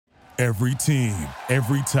Every team,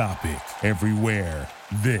 every topic, everywhere.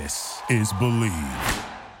 This is Believe.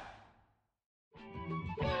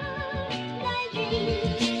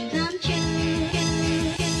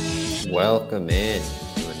 Welcome in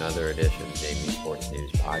to another edition of the JMU Sports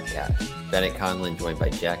News Podcast. Bennett Conlin joined by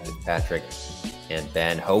Jack Fitzpatrick and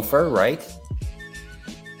Ben Hofer, right?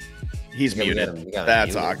 He's muted.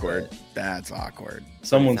 That's awkward. That's awkward.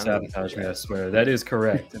 Someone sabotaged me, I swear. That is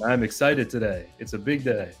correct. And I'm excited today. It's a big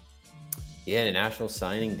day. Yeah, a National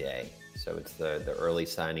Signing Day. So it's the early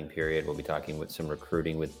signing period. We'll be talking with some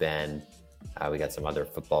recruiting with Ben. We got some other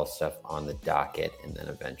football stuff on the docket, and then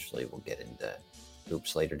eventually we'll get into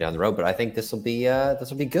hoops later down the road. But I think this will be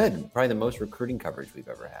good. Probably the most recruiting coverage we've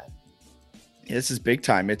ever had. Yeah, this is big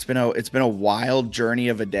time. It's been a wild journey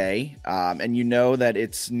of a day, and you know that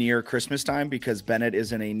it's near Christmas time because Bennett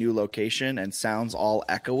is in a new location and sounds all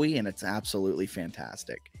echoey, and it's absolutely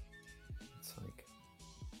fantastic. It's like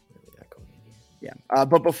really echoey in here. Yeah,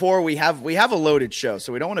 but before we have a loaded show,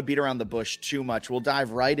 so we don't want to beat around the bush too much. We'll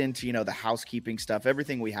dive right into the housekeeping stuff,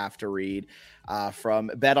 everything we have to read from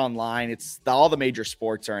Bet Online. All the major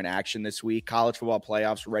sports are in action this week. College football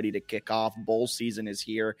playoffs ready to kick off. Bowl season is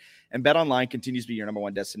here. And Bet Online continues to be your number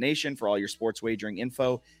one destination for all your sports wagering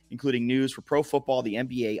info, including news for pro football, the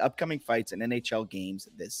NBA, upcoming fights, and NHL games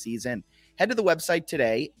this season. Head to the website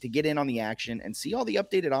today to get in on the action and see all the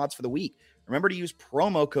updated odds for the week. Remember to use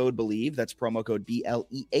promo code BELIEVE, that's promo code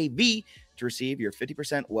BLEAV, to receive your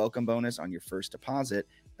 50% welcome bonus on your first deposit.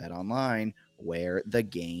 Bet Online, where the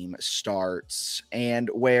game starts and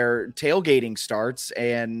where tailgating starts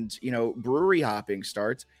and, brewery hopping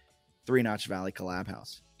starts. Three Notch Valley Collab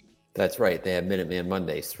House. That's right. They have Minuteman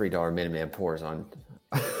Mondays, $3 Minuteman pours on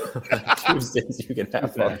Tuesdays. You can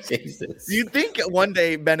have fun cases. Do you think one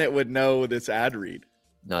day Bennett would know this ad read?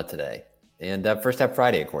 Not today. And First Tap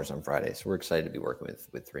Friday, of course, on Friday. So we're excited to be working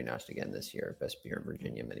with Three Notch again this year. Best beer in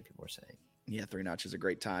Virginia, many people are saying. Yeah, Three Notch is a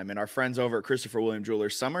great time. And our friends over at Christopher William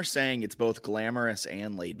Jewelers, some are saying it's both glamorous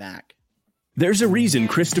and laid back. There's a reason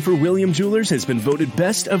Christopher William Jewelers has been voted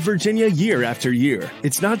best of Virginia year after year.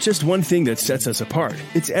 It's not just one thing that sets us apart.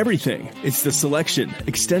 It's everything. It's the selection,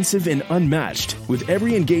 extensive and unmatched, with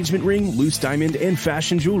every engagement ring, loose diamond, and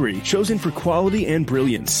fashion jewelry chosen for quality and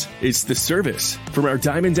brilliance. It's the service. From our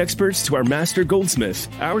diamond experts to our master goldsmith,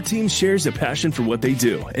 our team shares a passion for what they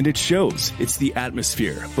do, and it shows. It's the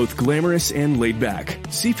atmosphere, both glamorous and laid back.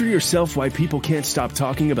 See for yourself why people can't stop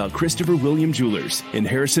talking about Christopher William Jewelers in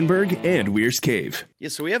Harrisonburg and Weir's Cave. Yeah,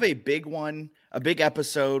 so we have a big one, a big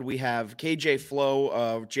episode. We have KJ Flo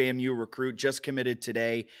of JMU recruit just committed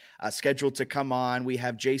today, scheduled to come on. We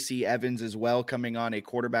have JC Evans as well coming on, a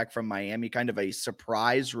quarterback from Miami, kind of a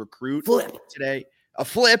surprise recruit today. A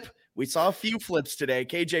flip. We saw a few flips today.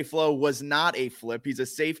 KJ Flo was not a flip. He's a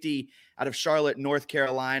safety out of Charlotte, North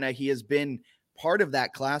Carolina. He has been part of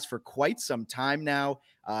that class for quite some time now,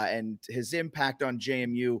 and his impact on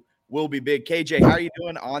JMU will be big. KJ, how are you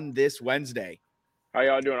doing on this Wednesday? How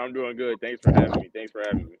y'all doing? I'm doing good. Thanks for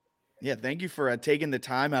having me. Yeah, thank you for taking the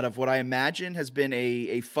time out of what I imagine has been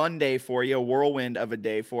a fun day for you, a whirlwind of a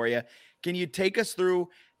day for you. Can you take us through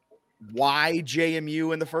why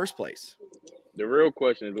JMU in the first place? The real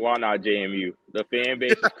question is why not JMU? The fan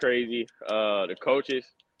base is crazy. The coaches,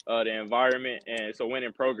 the environment, and it's a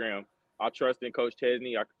winning program. I trust in Coach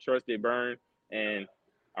Chesney. I trusted Byrne, and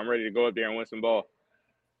I'm ready to go up there and win some ball.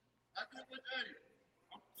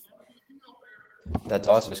 That's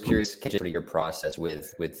awesome. I was curious for your process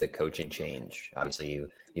with the coaching change. Obviously,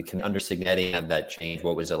 you can under Signetti have that change.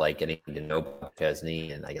 What was it like getting to know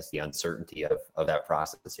Chesney and I guess the uncertainty of that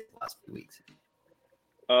process in the last few weeks?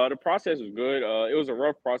 The process was good. It was a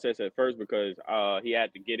rough process at first because he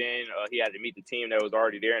had to get in. He had to meet the team that was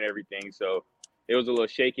already there and everything. So it was a little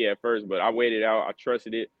shaky at first, but I waited out. I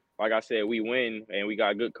trusted it. Like I said, we win and we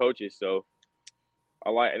got good coaches. So I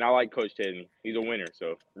like Coach Chesney. He's a winner,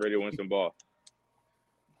 so ready to win some ball.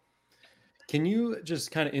 Can you just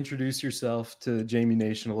kind of introduce yourself to JMU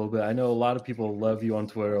Nation a little bit? I know a lot of people love you on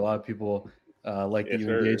Twitter. A lot of people like that you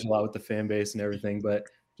engage a lot with the fan base and everything. But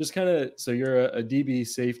just kind of, so you're a DB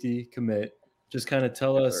safety commit. Just kind of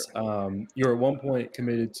tell us, you're at one point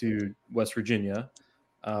committed to West Virginia.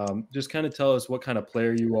 Just kind of tell us what kind of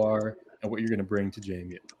player you are and what you're going to bring to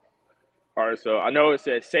JMU. All right, so I know it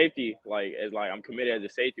says safety, like I'm committed as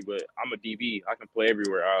a safety, but I'm a DB. I can play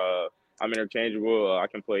everywhere. I'm interchangeable. I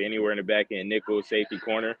can play anywhere in the back end, nickel, safety,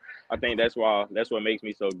 corner. I think that's what makes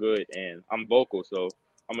me so good. And I'm vocal, so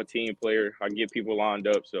I'm a team player. I get people lined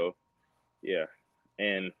up. So, yeah.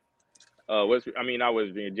 And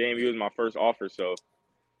JMU was my first offer, so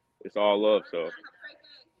it's all love. So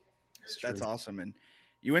that's awesome. And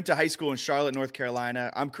You went to high school in Charlotte, North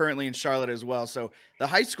Carolina. I'm currently in Charlotte as well. So the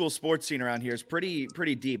high school sports scene around here is pretty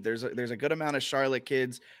deep. There's a good amount of Charlotte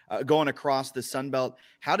kids going across the Sun Belt.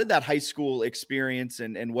 How did that high school experience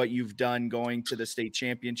and what you've done going to the state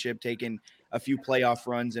championship, taking a few playoff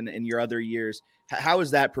runs in your other years, how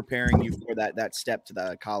is that preparing you for that step to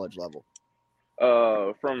the college level?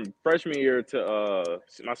 From freshman year to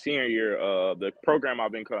my senior year, the program I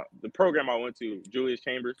went to, Julius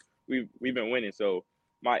Chambers, we've been winning. So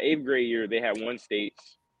my 8th grade year, they had won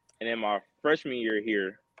states, and then my freshman year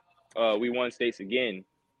here, we won states again,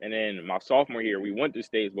 and then my sophomore year, we went to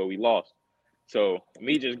states, but we lost. So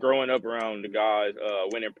me just growing up around the guys,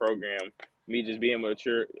 winning program, me just being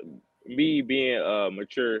mature,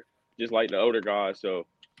 mature, just like the older guys. So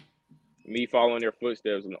me following their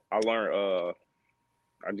footsteps, I learned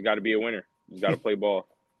I just got to be a winner. Just got to play ball.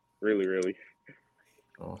 Really, really.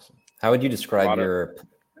 Awesome. How would you describe your?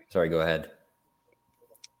 Sorry, go ahead.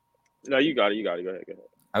 No, you got it. Go ahead.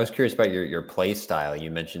 I was curious about your play style. You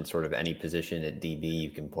mentioned sort of any position at DB you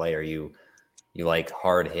can play. Are you like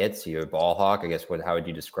hard hits? Are you a ball hawk? I guess how would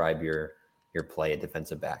you describe your play at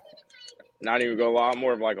defensive back? Not even gonna lie, I'm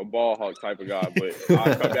more of like a ball hawk type of guy, but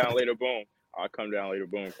I'll come down later, boom.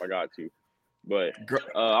 If I got to. But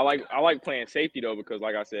I like playing safety though, because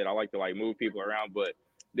like I said, I like to like move people around. But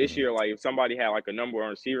this year, like if somebody had like a number one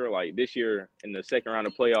receiver, like this year in the second round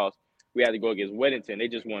of playoffs, we had to go against Weddington. They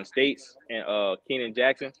just won states, and Keenan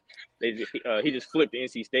Jackson, he just flipped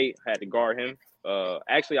NC State. Had to guard him.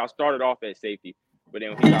 Actually, I started off at safety, but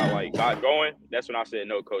then when he got going, that's when I said,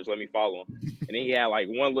 no, coach, let me follow him. And then he had like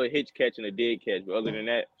one little hitch catch and a dig catch, but other than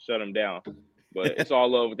that, shut him down. But it's all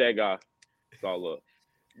love with that guy. It's all love.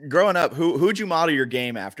 Growing up, who'd you model your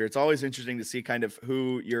game after? It's always interesting to see kind of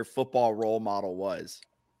who your football role model was.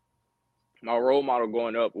 My role model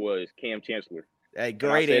growing up was Cam Chancellor. Hey,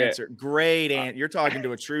 great answer. Great answer. You're talking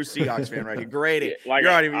to a true Seahawks fan right here. Great. Yeah, like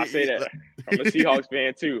I say that. I'm a Seahawks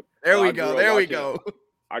fan too. There we go.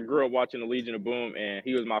 I grew up watching the Legion of Boom, and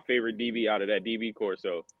he was my favorite DB out of that DB corps.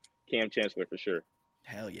 So Cam Chancellor for sure.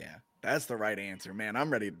 Hell yeah. That's the right answer, man.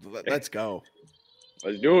 I'm ready. Let's go.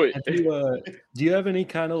 Let's do it. Do you have any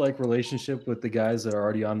kind of like relationship with the guys that are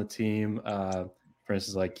already on the team? For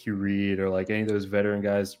instance, like Q Reed or like any of those veteran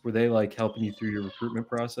guys, were they like helping you through your recruitment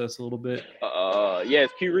process a little bit? Yes,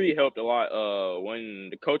 Q Reed helped a lot. When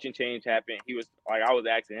the coaching change happened, he was like, I was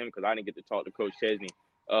asking him because I didn't get to talk to Coach Chesney.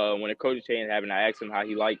 When the coaching change happened, I asked him how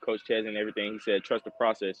he liked Coach Chesney and everything. He said, trust the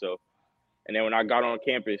process. So, and then when I got on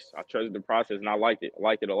campus, I trusted the process and I liked it. I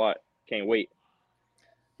liked it a lot. Can't wait.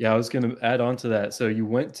 Yeah, I was going to add on to that. So you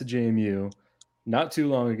went to JMU not too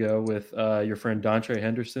long ago with your friend Dontre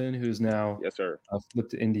Henderson, who's now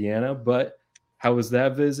flipped to Indiana. But how was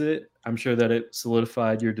that visit? I'm sure that it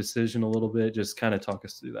solidified your decision a little bit. Just kind of talk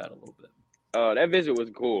us through that a little bit. That visit was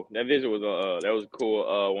cool. That was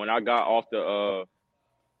cool. When I got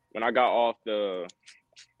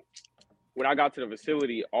to the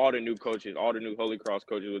facility, all the new coaches, all the new Holy Cross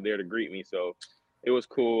coaches were there to greet me. So it was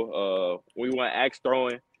cool. We went axe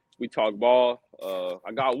throwing. We talked ball.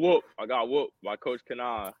 I got whooped by Coach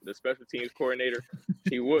Kanan, the special teams coordinator.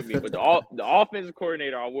 He whooped me, but the offensive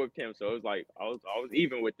coordinator, I whooped him. So it was like I was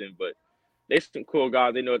even with them. But they're some cool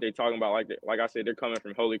guys. They know what they're talking about. Like I said, they're coming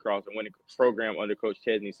from Holy Cross and winning program under Coach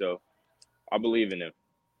Chesney. So I believe in them.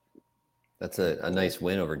 That's a nice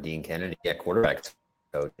win over Dean Kennedy at quarterback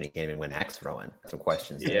coach, and he can't even win axe throwing. Some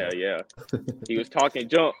questions. Yeah. He was talking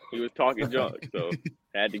junk. So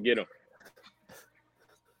had to get him.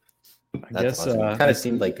 I guess awesome. It kind of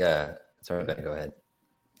seemed like sorry, go ahead.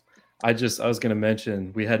 I was going to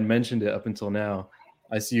mention, we hadn't mentioned it up until now.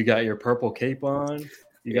 I see you got your purple cape on.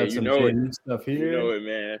 You got some JMU stuff here. You know it,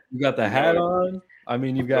 man. You got the hat on. I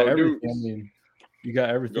mean, you've got everything. Dukes. I mean, you got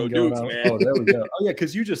everything going on. Man. Oh, there we go. Oh, yeah,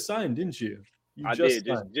 because you just signed, didn't you? Just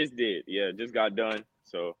did. Yeah, just got done.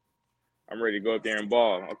 So I'm ready to go up there and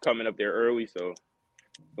ball. I'm coming up there early, so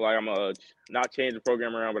like I'm not change the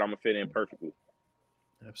program around, but I'm gonna fit in perfectly.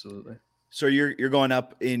 Absolutely. So you're going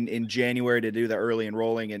up in January to do the early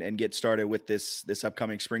enrolling and get started with this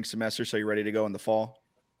upcoming spring semester. So you're ready to go in the fall?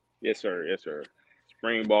 Yes, sir.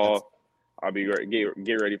 Spring ball. I'll be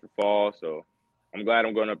get ready for fall. So I'm glad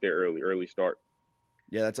I'm going up there early start.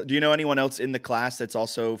 Yeah, do you know anyone else in the class that's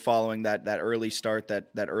also following that early start, that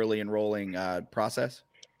early enrolling process?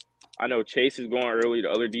 I know Chase is going early.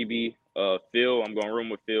 The other DB, Phil, I'm going room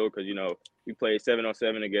with Phil because we played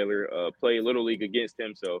 7-on-7 together. Played Little League against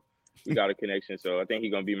him, so we got a connection. So I think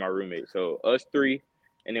he's gonna be my roommate. So us three,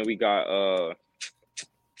 and then we got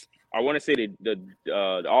I want to say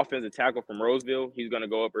the offensive tackle from Roseville. He's gonna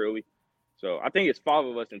go up early. So I think it's 5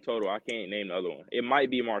 of us in total. I can't name the other one. It might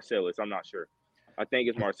be Marcellus. I'm not sure. I think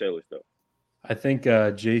it's Marcellus though. I think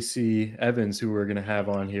JC Evans, who we're going to have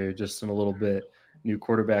on here just in a little bit, new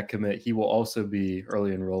quarterback commit, he will also be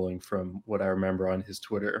early enrolling from what I remember on his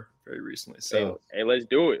Twitter very recently. So, hey, let's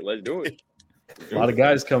do it. Let's do it. A lot of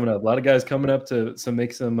guys coming up. A lot of guys coming up to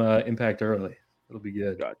make some impact early. It'll be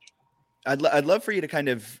good. Gotcha. I'd love for you to kind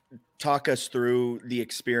of talk us through the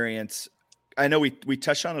experience. I know we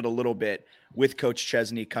touched on it a little bit with Coach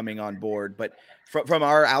Chesney coming on board, but from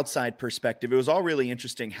our outside perspective, it was all really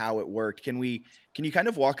interesting how it worked. Can you kind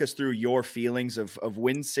of walk us through your feelings of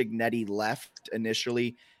when Cignetti left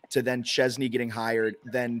initially to then Chesney getting hired,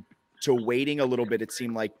 then to waiting a little bit, it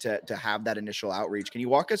seemed like to have that initial outreach. Can you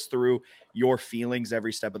walk us through your feelings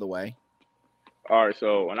every step of the way? All right,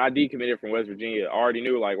 so when I decommitted from West Virginia, I already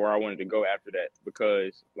knew like where I wanted to go after that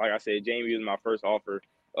because, like I said, JMU was my first offer.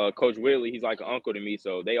 Coach Whitley, he's like an uncle to me,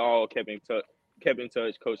 so they all kept in touch.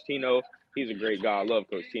 Coach Tino, he's a great guy. I love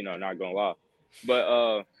Coach Tino, not gonna lie.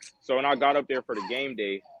 But so when I got up there for the game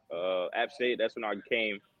day, App State, that's when I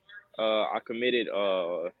came. I committed.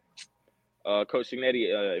 Coach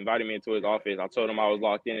Cignetti invited me into his office. I told him I was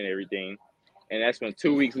locked in and everything, and that's when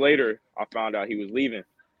 2 weeks later I found out he was leaving,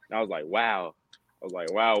 and I was like, wow.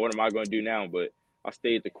 What am I going to do now? But I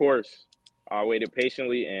stayed the course. I waited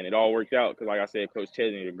patiently, and it all worked out because, like I said, Coach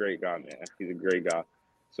Chesney is a great guy, man. He's a great guy.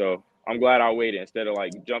 So I'm glad I waited instead of,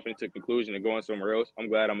 like, jumping to conclusion and going somewhere else. I'm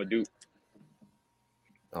glad I'm a Duke.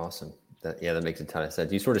 Awesome. That makes a ton of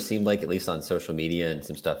sense. You sort of seemed like, at least on social media and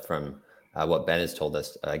some stuff from what Ben has told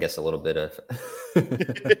us, I guess a little bit of –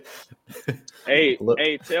 Hey,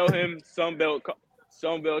 tell him Sunbelt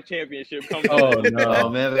Championship comes. Oh, no. Oh,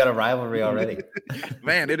 man, we got a rivalry already.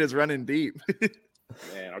 Man, it is running deep.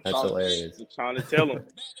 Man, that's hilarious. I'm trying to tell him.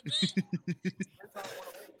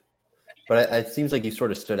 But it seems like you sort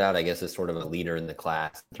of stood out, I guess, as sort of a leader in the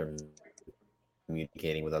class in terms of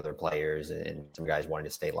communicating with other players and some guys wanting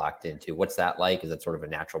to stay locked into. What's that like? Is that sort of a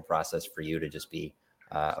natural process for you to just be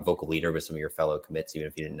a vocal leader with some of your fellow commits, even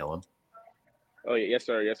if you didn't know them? Oh, yeah, yes,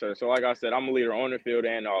 sir. So, like I said, I'm a leader on the field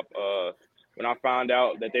and off. When I found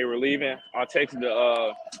out that they were leaving, I texted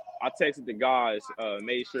the guys,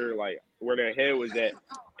 made sure like where their head was at.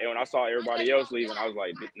 And when I saw everybody else leaving, I was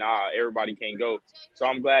like, nah, everybody can't go. So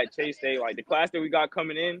I'm glad Chase stayed. Like the class that we got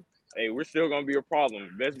coming in, hey, we're still gonna be a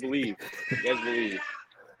problem. Best believe.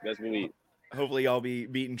 Hopefully y'all be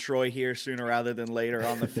beating Troy here sooner rather than later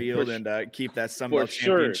on the field and keep that Sunbelt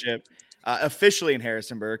sure. Championship officially in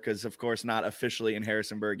Harrisonburg, because of course not officially in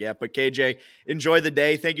Harrisonburg yet. But KJ, enjoy the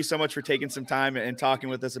day. Thank you so much for taking some time and talking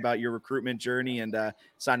with us about your recruitment journey and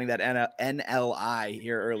signing that NLI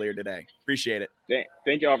here earlier today. Appreciate it.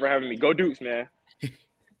 Thank y'all for having me. Go Dukes, man.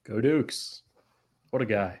 Go Dukes. What a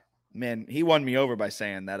guy. Man, he won me over by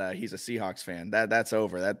saying that he's a Seahawks fan. That's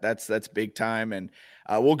over. That's big time. And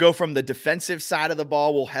we'll go from the defensive side of the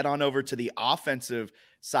ball. We'll head on over to the offensive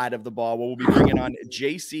side of the ball. We'll be bringing on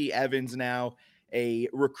JC Evans now, a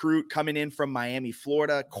recruit coming in from Miami,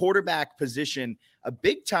 Florida, quarterback position, a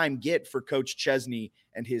big time get for Coach Chesney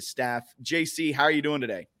and his staff. JC, how are you doing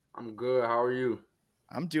today? I'm good. How are you?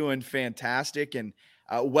 I'm doing fantastic. And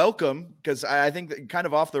welcome, because I think that kind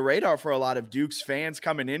of off the radar for a lot of Dukes fans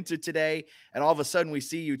coming into today, and all of a sudden we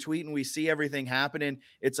see you tweeting, we see everything happening.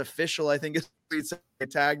 It's official. I think it's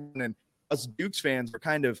tagged, and us Dukes fans were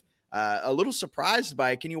kind of a little surprised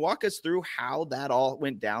by it. Can you walk us through how that all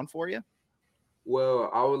went down for you? Well,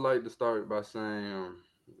 I would like to start by saying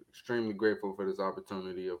extremely grateful for this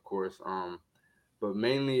opportunity, of course. But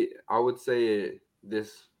mainly, I would say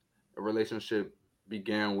this relationship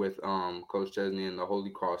began with Coach Chesney and the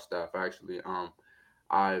Holy Cross staff. Actually,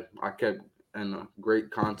 I kept in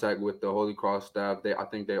great contact with the Holy Cross staff. I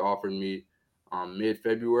think they offered me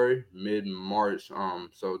mid-February, mid-March.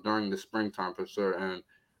 So during the springtime for sure. And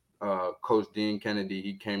Coach Dean Kennedy,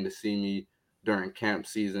 he came to see me during camp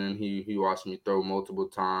season. He watched me throw multiple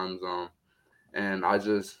times. And I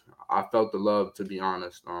felt the love, to be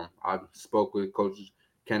honest. I spoke with Coach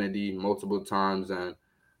Kennedy multiple times, and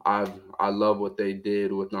I love what they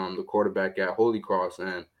did with the quarterback at Holy Cross,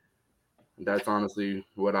 and that's honestly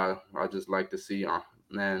what I just like to see.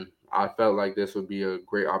 And I felt like this would be a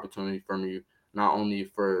great opportunity for me, not only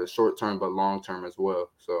for short term but long term as well.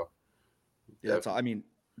 So yeah, that's all. I mean,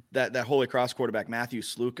 that Holy Cross quarterback, Matthew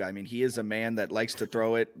Sluka, I mean, he is a man that likes to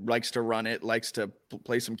throw it, likes to run it, likes to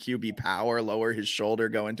play some QB power, lower his shoulder,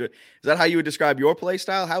 go into it. Is that how you would describe your play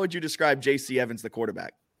style? How would you describe JC Evans, the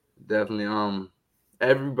quarterback? Definitely.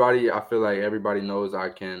 I feel like everybody knows I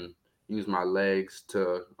can use my legs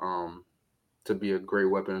to be a great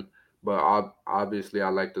weapon, but obviously I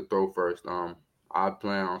like to throw first. I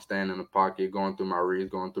plan on staying in the pocket, going through my reads,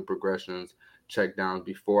 going through progressions, check downs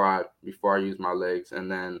before I use my legs, and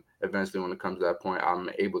then eventually when it comes to that point, I'm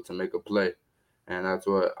able to make a play, and that's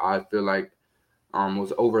what I feel like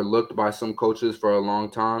was overlooked by some coaches for a long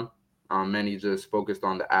time. Many just focused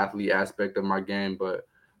on the athlete aspect of my game, but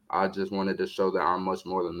I just wanted to show that I'm much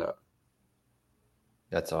more than that.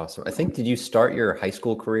 That's awesome. I think, did you start your high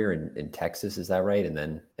school career in Texas? Is that right? And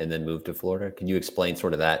then move to Florida? Can you explain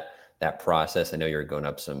sort of that process? I know you're going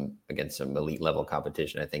up against some elite level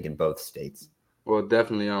competition, I think, in both states. Well,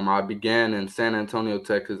 definitely. I began in San Antonio,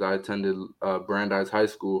 Texas. I attended Brandeis High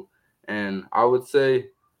School, and I would say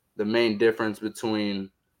the main difference between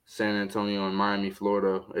San Antonio and Miami,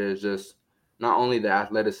 Florida, is just not only the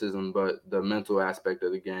athleticism but the mental aspect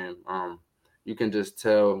of the game. You can just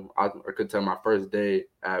tell. I could tell my first day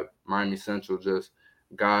at Miami Central, just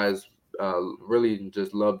guys really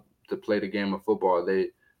just loved to play the game of football.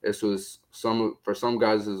 This was for some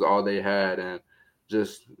guys, this is all they had, and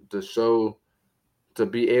just to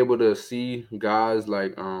be able to see guys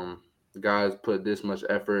like guys put this much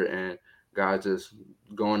effort, and guys just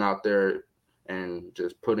going out there and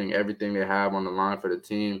just putting everything they have on the line for the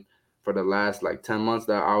team for the last like 10 months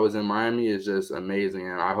that I was in Miami is just amazing.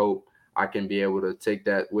 And I hope I can be able to take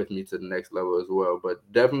that with me to the next level as well. But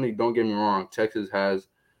definitely, don't get me wrong, Texas has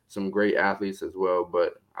some great athletes as well,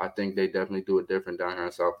 but I think they definitely do it different down here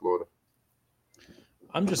in South Florida.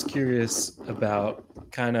 I'm just curious about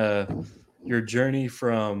kind of your journey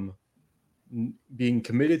from being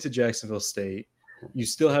committed to Jacksonville State. You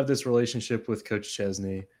still have this relationship with Coach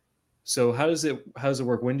Chesney. So how does it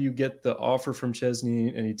work? When do you get the offer from Chesney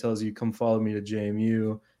and he tells you, come follow me to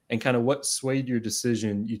JMU? And kind of what swayed your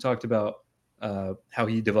decision? You talked about how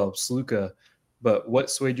he developed Sluka, but what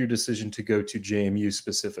swayed your decision to go to JMU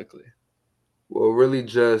specifically? Well, really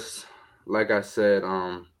just like I said,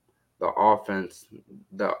 the offense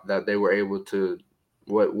that they were able to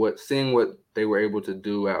seeing what they were able to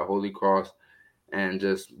do at Holy Cross, and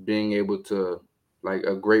just being able to, like,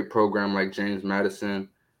 a great program like James Madison,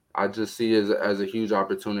 I just see as a huge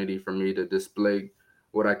opportunity for me to display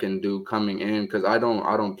what I can do coming in, because I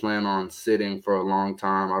don't plan on sitting for a long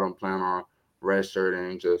time. I don't plan on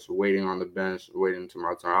redshirting, just waiting on the bench, waiting to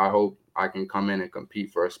my turn. I hope I can come in and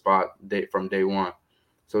compete for a spot from day one.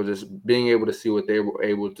 So just being able to see what they were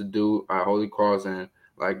able to do at Holy Cross, and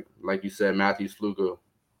like you said, Matthew Sluka,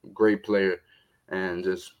 great player, and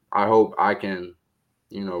just I hope I can,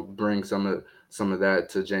 bring some of that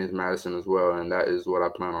to James Madison as well, and that is what I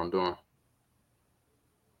plan on doing.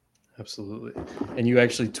 Absolutely. And you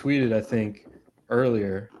actually tweeted, I think,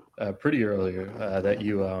 pretty earlier, that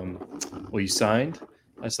you signed.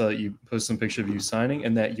 I saw that you posted some picture of you signing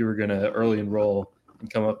and that you were going to early enroll and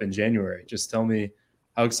come up in January. Just tell me,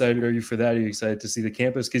 how excited are you for that? Are you excited to see the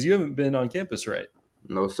campus? Because you haven't been on campus, right?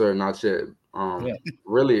 No, sir, not yet.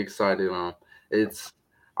 Really excited.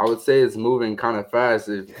 I would say it's moving kind of fast,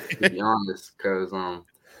 to be honest, because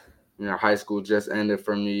high school just ended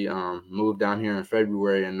for me. Moved down here in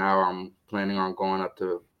February, and now I'm planning on going up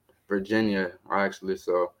to Virginia, actually.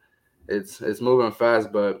 So it's moving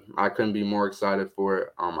fast, but I couldn't be more excited for it.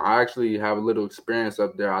 I actually have a little experience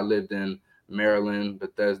up there. I lived in Maryland,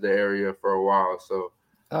 Bethesda area for a while, so.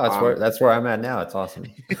 That's where I'm at now. It's awesome.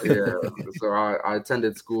 Yeah, so I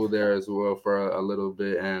attended school there as well for a little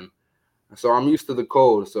bit, and so I'm used to the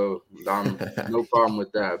cold, so I'm no problem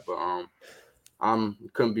with that. But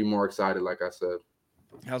couldn't be more excited, like I said.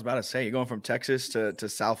 I was about to say, you're going from Texas to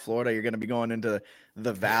South Florida. You're going to be going into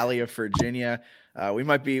the Valley of Virginia. We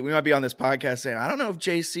might be on this podcast saying, I don't know if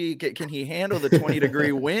JC can he handle the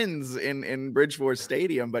 20-degree winds in Bridgeport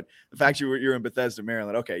Stadium, but the fact you're in Bethesda,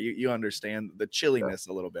 Maryland, okay, you understand the chilliness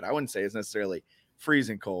a little bit. I wouldn't say it's necessarily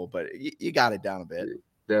freezing cold, but you got it down a bit.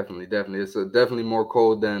 Definitely. It's definitely more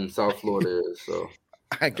cold than South Florida is. So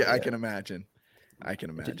I can imagine.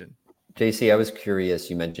 JC, I was curious.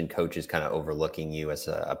 You mentioned coaches kind of overlooking you as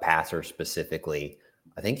a passer specifically.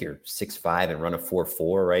 I think you're 6'5" and run a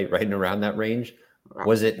 4.4, right in around that range.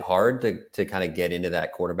 Was it hard to kind of get into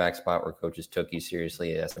that quarterback spot where coaches took you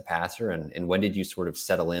seriously as a passer? And when did you sort of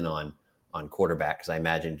settle in on quarterback? Because I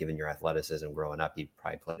imagine, given your athleticism growing up, you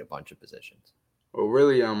probably played a bunch of positions. Well,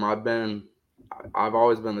 really, I've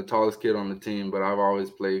always been the tallest kid on the team, but I've always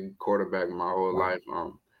played quarterback my whole life.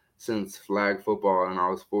 Since flag football, and I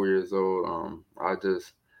was 4 years old. I've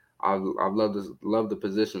loved the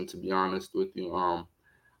position, to be honest with you.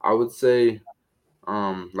 I would say,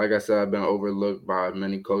 like I said, I've been overlooked by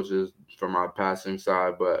many coaches for my passing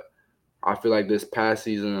side, but I feel like this past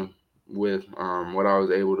season, with what I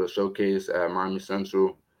was able to showcase at Miami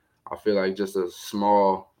Central, I feel like just a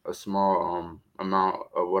small a small amount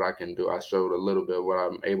of what I can do. I showed a little bit of what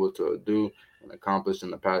I'm able to do and accomplish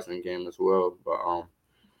in the passing game as well. But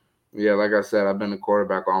yeah, like I said, I've been a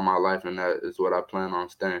quarterback all my life, and that is what I plan on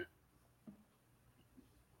staying.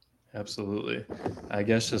 Absolutely. I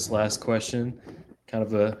guess just last question, kind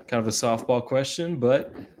of a softball question,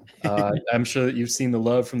 but I'm sure that you've seen the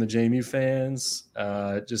love from the JMU fans.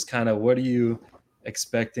 Just kind of what are you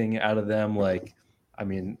expecting out of them? Like, I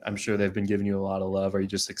mean, I'm sure they've been giving you a lot of love. Are you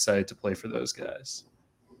just excited to play for those guys?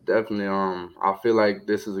 Definitely. I feel like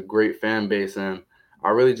this is a great fan base, and I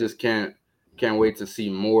really just can't wait to see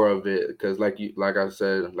more of it. Because like you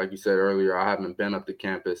said earlier, I haven't been up to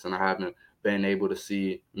campus, and I haven't been able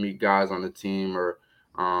to meet guys on the team or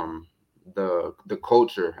um, the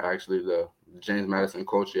culture. Actually, the James Madison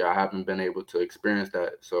culture. I haven't been able to experience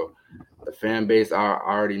that. So the fan base, I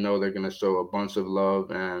already know they're gonna show a bunch of love,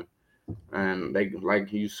 and they,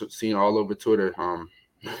 like you've seen all over Twitter.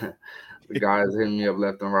 The guys hitting me up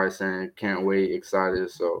left and right saying, can't wait, excited.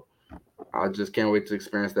 So I just can't wait to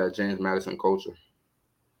experience that James Madison culture.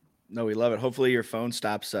 No, we love it. Hopefully your phone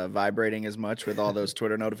stops vibrating as much with all those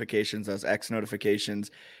Twitter notifications, those X notifications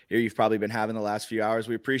here you've probably been having the last few hours.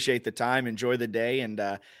 We appreciate the time. Enjoy the day. And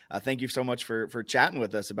thank you so much for chatting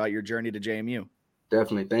with us about your journey to JMU.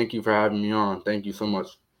 Definitely. Thank you for having me on. Thank you so much.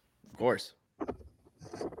 Of course.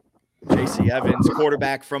 JC Evans,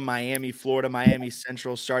 quarterback from Miami, Florida. Miami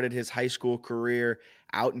Central, started his high school career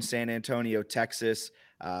out in San Antonio, Texas.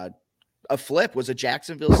 A flip, was a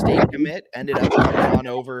Jacksonville State commit, ended up coming on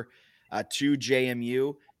over to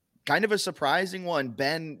JMU. Kind of a surprising one.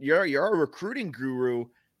 Ben, you're a recruiting guru.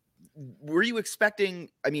 Were you expecting,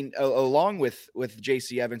 I mean, along with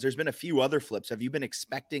JC Evans, there's been a few other flips. Have you been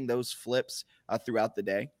expecting those flips throughout the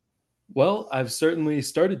day? Well, I've certainly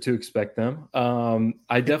started to expect them.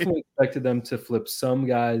 I definitely expected them to flip some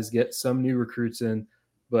guys, get some new recruits in,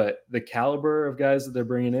 but the caliber of guys that they're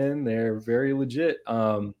bringing in, they're very legit.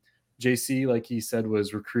 JC, like he said,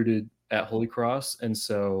 was recruited at Holy Cross, and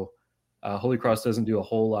so Holy Cross doesn't do a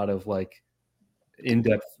whole lot of like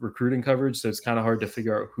in-depth recruiting coverage, so it's kind of hard to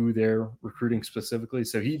figure out who they're recruiting specifically.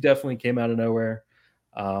 So he definitely came out of nowhere.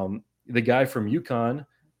 The guy from UConn,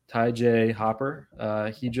 Ty J. Hopper,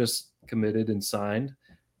 he just committed and signed.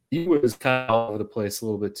 He was kind of all over the place a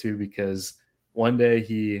little bit too, because one day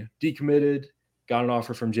he decommitted, got an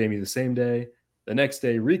offer from JMU the same day. The next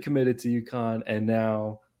day recommitted to UConn, and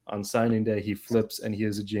now on signing day he flips and he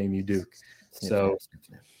is a JMU Duke. So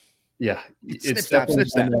yeah, it's definitely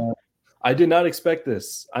been, I did not expect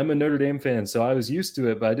this. I'm a Notre Dame fan, so I was used to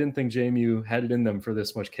it, but I didn't think JMU had it in them for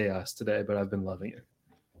this much chaos today, but I've been loving it.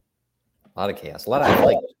 A lot of chaos. I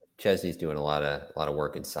like Chesney's doing a lot of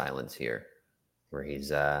work in silence here, where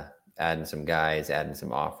he's adding some guys, adding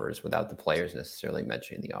some offers without the players necessarily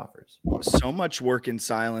mentioning the offers. So much work in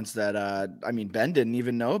silence that I mean, Ben didn't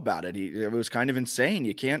even know about it. It was kind of insane.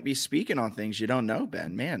 You can't be speaking on things you don't know,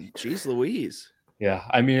 Ben. Man, geez Louise. Yeah,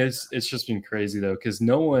 I mean, it's just been crazy though, because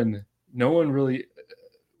no one really.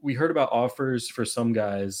 We heard about offers for some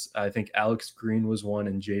guys. I think Alex Green was one,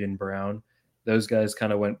 and Jaden Brown. Those guys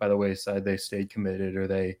kind of went by the wayside. They stayed committed, or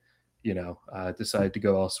they, decided to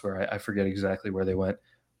go elsewhere. I forget exactly where they went,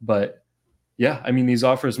 but yeah, I mean, these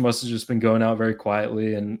offers must have just been going out very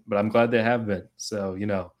quietly, but I'm glad they have been. So,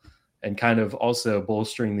 and kind of also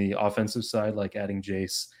bolstering the offensive side, like adding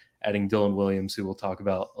Jace, adding Dylan Williams, who we'll talk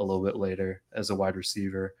about a little bit later, as a wide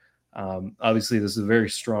receiver. Obviously, this is a very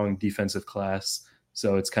strong defensive class,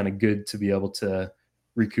 so it's kind of good to be able to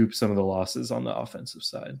recoup some of the losses on the offensive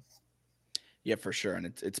side. Yeah, for sure. And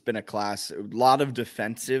it's been a class, a lot of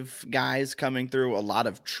defensive guys coming through, a lot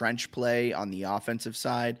of trench play on the offensive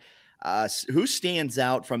side. Who stands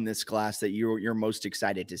out from this class that you're most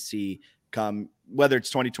excited to see come, whether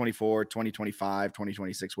it's 2024, 2025,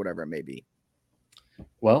 2026, whatever it may be?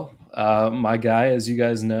 Well, my guy, as you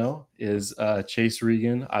guys know, is Chase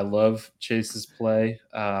Regan. I love Chase's play.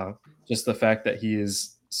 Just the fact that he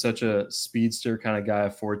is such a speedster kind of guy,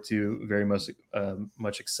 4.2, very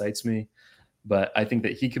much excites me. But I think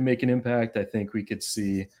that he can make an impact. I think we could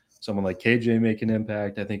see someone like KJ make an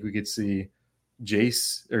impact. I think we could see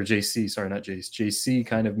JC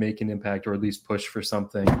kind of make an impact, or at least push for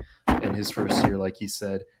something in his first year, like he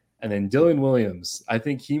said. And then Dylan Williams, I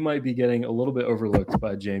think he might be getting a little bit overlooked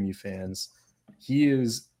by JMU fans.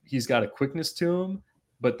 He's got a quickness to him,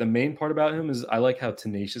 but the main part about him is I like how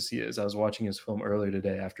tenacious he is. I was watching his film earlier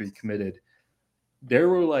today after he committed. There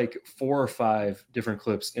were like 4 or 5 different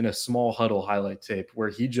clips in a small huddle highlight tape where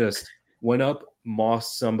he just went up,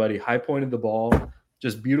 mossed somebody, high pointed the ball,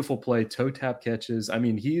 just beautiful play, toe tap catches. I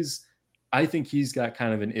mean, I think he's got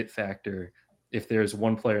kind of an it factor if there's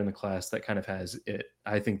one player in the class that kind of has it,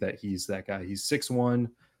 I think that he's that guy. He's 6'1",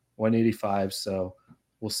 185. So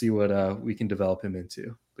we'll see what we can develop him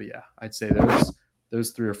into. But yeah, I'd say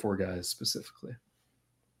those 3 or 4 guys specifically.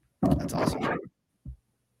 That's awesome.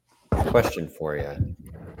 Question for you.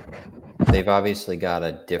 They've obviously got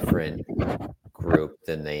a different group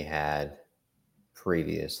than they had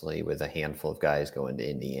previously with a handful of guys going to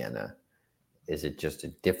Indiana. Is it just a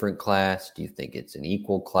different class? Do you think it's an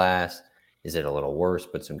equal class? Is it a little worse,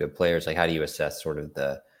 but some good players? Like, how do you assess sort of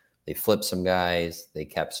they flipped some guys, they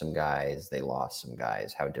kept some guys, they lost some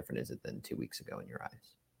guys? How different is it than 2 weeks ago in your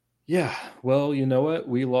eyes? Yeah, well, you know what?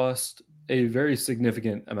 We lost a very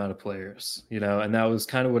significant amount of players, and that was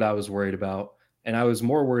kind of what I was worried about. And I was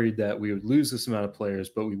more worried that we would lose this amount of players,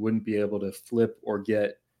 but we wouldn't be able to flip or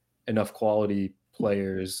get enough quality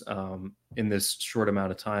players in this short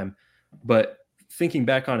amount of time. But thinking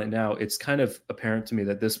back on it now, it's kind of apparent to me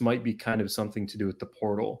that this might be kind of something to do with the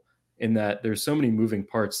portal, in that there's so many moving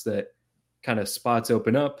parts that kind of spots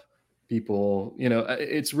open up. People,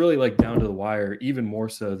 it's really like down to the wire, even more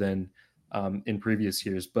so than in previous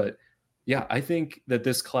years. But yeah, I think that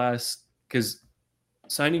this class, because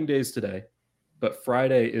signing day is today, but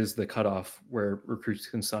Friday is the cutoff where recruits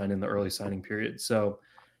can sign in the early signing period. So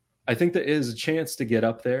I think there is a chance to get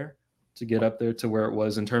up there to where it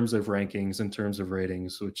was in terms of rankings, in terms of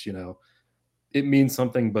ratings, which, it means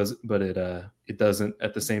something, but it doesn't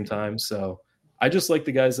at the same time. So I just like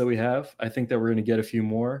the guys that we have. I think that we're going to get a few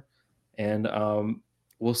more, and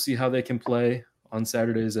we'll see how they can play on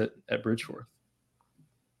Saturdays at Bridgeforth.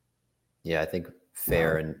 Yeah, I think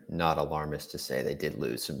fair and not alarmist to say they did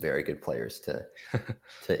lose some very good players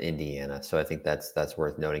to Indiana. So I think that's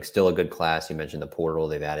worth noting. Still a good class. You mentioned the portal.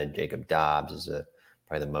 They've added Jacob Dobbs as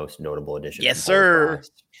probably the most notable addition. Yes, sir.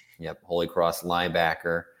 Yep, Holy Cross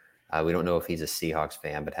linebacker. We don't know if he's a Seahawks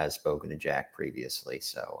fan, but has spoken to Jack previously.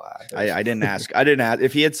 So I didn't ask.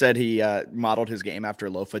 If he had said he modeled his game after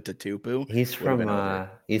Lofa Tatupu. He's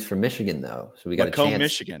from Michigan though, so we got Macomb, a chance.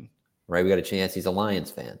 Michigan. Right, we got a chance. He's a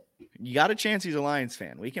Lions fan. You got a chance. He's a Lions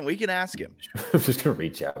fan. We can ask him. I'm just gonna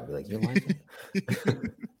reach out and be like, "You're a Lions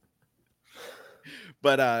fan?"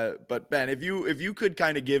 But Ben, if you could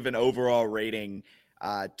kind of give an overall rating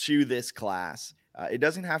to this class. It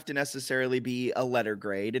doesn't have to necessarily be a letter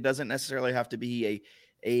grade. It doesn't necessarily have to be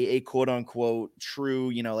a quote unquote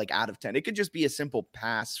true, like out of 10. It could just be a simple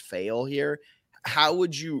pass fail here. How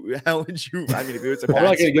would you, I mean, if it was a pass, I'm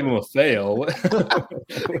not going to give him a fail.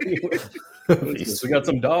 We got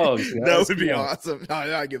some dogs. Guys. That would be awesome. No,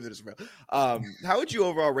 I give it a fail. How would you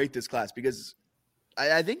overall rate this class? Because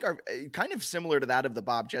I think are kind of similar to that of the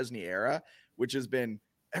Bob Chesney era, which has been,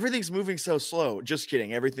 everything's moving so slow. Just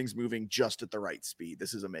kidding. Everything's moving just at the right speed.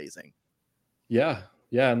 This is amazing. Yeah.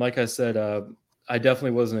 And like I said, I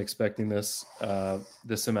definitely wasn't expecting this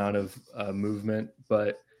amount of movement.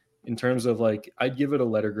 But in terms of I'd give it a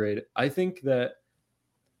letter grade. I think that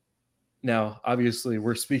now, obviously,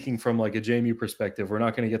 we're speaking from a JMU perspective. We're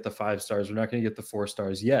not going to get the 5 stars. We're not going to get the 4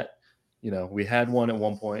 stars yet. We had one at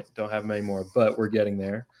one point. Don't have them anymore, but we're getting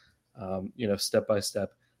there, step by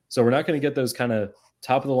step. So we're not going to get those kind of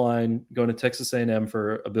top of the line, going to Texas A&M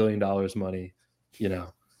for $1 billion money,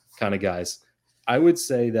 kind of guys. I would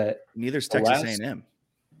say that neither's Texas A&M.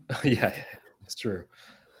 Yeah, it's true.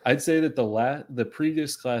 I'd say that the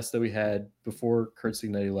previous class that we had before Kurt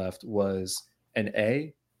Signetti left was an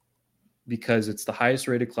A, because it's the highest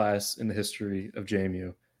rated class in the history of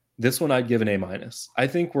JMU. This one I'd give an A-. I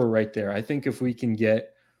think we're right there. I think if we can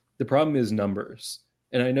get, the problem is numbers.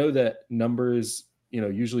 And I know that numbers,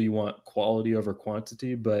 usually you want quality over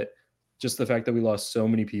quantity, but just the fact that we lost so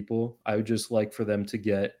many people, I would just like for them to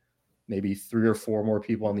get maybe 3 or 4 more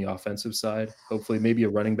people on the offensive side. Hopefully maybe a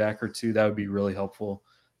running back or 2. That would be really helpful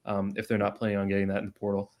if they're not planning on getting that in the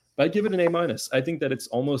portal. But I'd give it an A-. I think that it's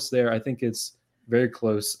almost there. I think it's very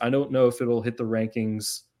close. I don't know if it'll hit the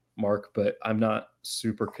rankings mark, but I'm not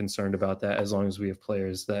super concerned about that as long as we have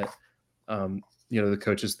players that, the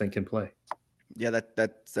coaches think can play. Yeah,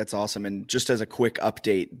 that's awesome. And just as a quick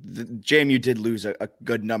update, the JMU did lose a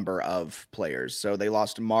good number of players. So they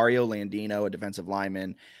lost Mario Landino, a defensive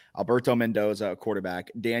lineman, Alberto Mendoza, a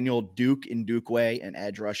quarterback, Daniel Duke Ndukwe, an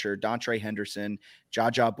edge rusher, Dontre Henderson,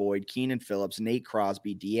 Jaja Boyd, Keenan Phillips, Nate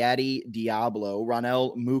Crosby, Diaddy Diablo,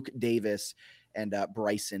 Ronell Mook Davis, and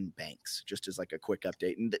Bryson Banks, just as a quick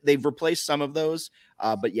update. And they've replaced some of those,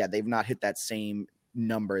 but yeah, they've not hit that same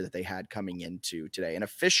number that they had coming into today. And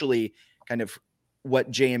officially, kind of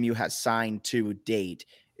what JMU has signed to date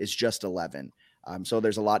is just 11. So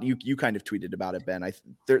there's a lot. You kind of tweeted about it, Ben.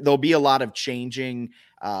 There'll be a lot of changing.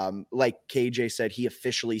 Like KJ said, he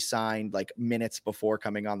officially signed like minutes before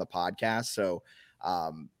coming on the podcast. So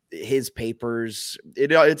his papers,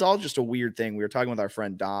 it's all just a weird thing. We were talking with our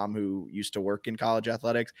friend Dom, who used to work in college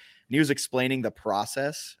athletics, and he was explaining the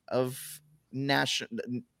process of national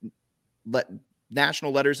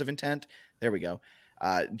letters of intent. There we go.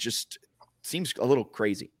 Just seems a little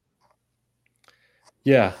crazy.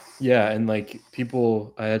 Yeah. And like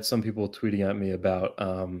I had some people tweeting at me about,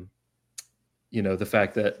 the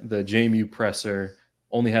fact that the JMU presser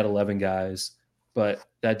only had 11 guys, but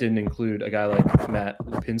that didn't include a guy like Matt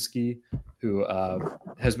Lipinski, who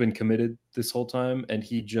has been committed this whole time. And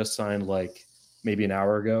he just signed like maybe an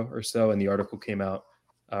hour ago or so. And the article came out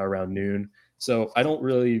around noon. So I don't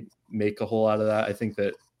really make a whole lot of that. I think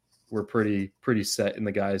that we're pretty set in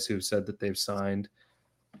the guys who've said that they've signed.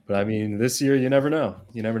 But I mean, this year, you never know.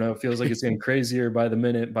 It feels like it's getting crazier by the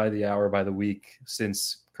minute, by the hour, by the week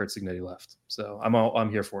since Kurt Cignetti left. So I'm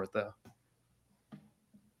here for it, though.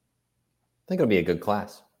 I think it'll be a good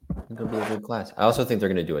class. I also think they're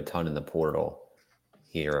going to do a ton in the portal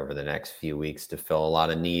here over the next few weeks to fill a lot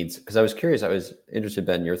of needs. Because I was curious, I was interested,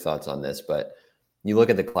 Ben, your thoughts on this. But you look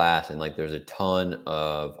at the class and like there's a ton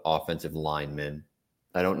of offensive linemen.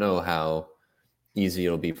 I don't know how easy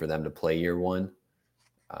it'll be for them to play year one.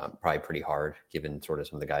 Probably pretty hard given sort of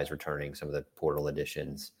some of the guys returning, some of the portal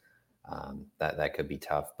additions. That could be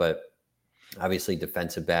tough. But obviously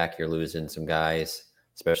defensive back, you're losing some guys,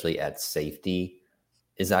 especially at safety.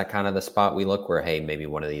 Is that kind of the spot we look where, hey, maybe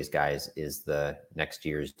one of these guys is the next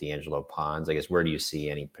year's D'Angelo Pons? I guess, where do you see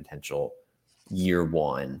any potential year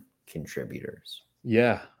one contributors?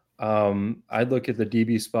 Yeah. I'd look at the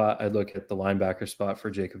DB spot. I'd look at the linebacker spot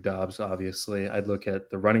for Jacob Dobbs, obviously. I'd look at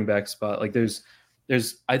the running back spot. Like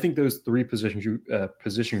I think those three position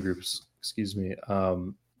groups,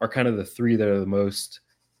 are kind of the three that are the most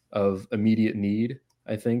of immediate need,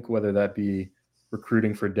 I think, whether that be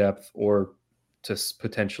recruiting for depth or to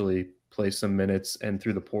potentially play some minutes and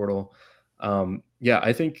through the portal.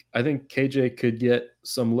 I think KJ could get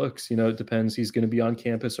some looks. It depends. He's going to be on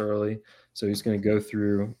campus early, so he's going to go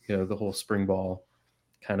through, the whole spring ball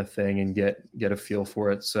kind of thing and get a feel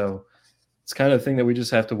for it. So it's kind of a thing that we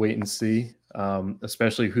just have to wait and see,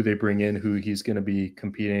 especially who they bring in, who he's going to be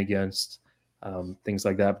competing against, things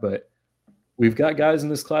like that. But we've got guys in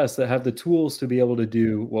this class that have the tools to be able to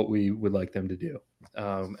do what we would like them to do.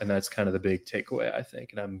 And that's kind of the big takeaway, I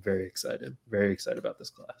think. And I'm very excited about this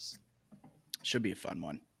class. Should be a fun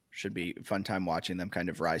one. Should be a fun time watching them kind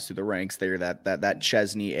of rise through the ranks. They're that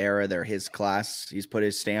Chesney era. They're his class. He's put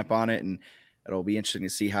his stamp on it, and it'll be interesting to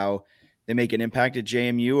see how they make an impact at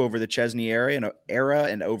JMU over the Chesney era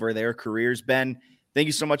and over their careers. Ben, thank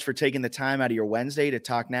you so much for taking the time out of your Wednesday to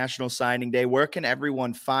talk National Signing Day. Where can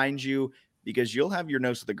everyone find you? Because you'll have your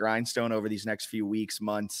nose to the grindstone over these next few weeks,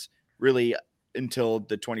 months, really until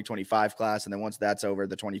the 2025 class. And then once that's over,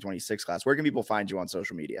 the 2026 class. Where can people find you on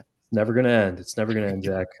social media? It's never going to end,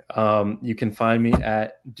 Jack. You can find me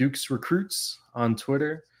at Dukes Recruits on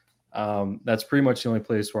Twitter. That's pretty much the only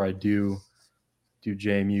place where I do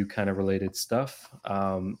JMU kind of related stuff.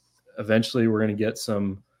 Eventually we're going to get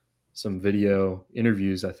some video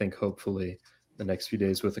interviews, I think, hopefully the next few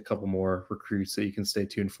days with a couple more recruits that you can stay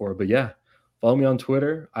tuned for. But yeah, follow me on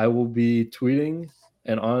Twitter. I will be tweeting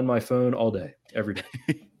and on my phone all day, every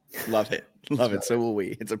day. Love it. So will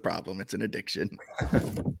we. It's a problem. It's an addiction.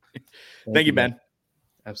 Thank you, Ben.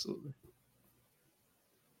 Absolutely.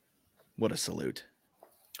 What a salute.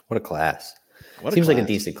 What a class. Seems like a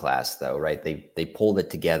decent class, though, right? They pulled it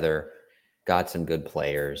together, got some good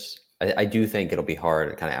players. I do think it'll be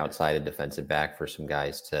hard, kind of outside of defensive back, for some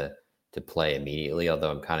guys to play immediately,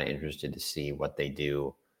 although I'm kind of interested to see what they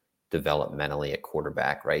do developmentally at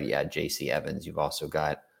quarterback, right? Yeah, J.C. Evans. You've also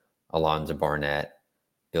got Alonzo Barnett,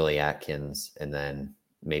 Billy Atkins, and then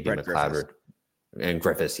maybe McLeod and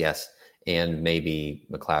Griffiths, yes. And maybe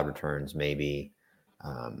McLeod returns, maybe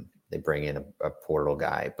they bring in a portal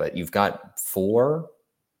guy. But you've got four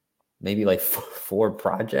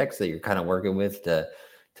projects that you're kind of working with to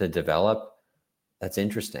develop. That's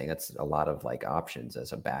interesting. That's a lot of like options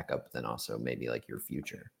as a backup, then also maybe like your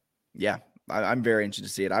future. Yeah, I'm very interested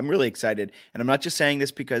to see it. I'm really excited. And I'm not just saying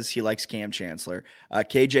this because he likes Cam Chancellor.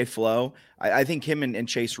 KJ Flo, I think him and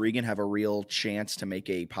Chase Regan have a real chance to make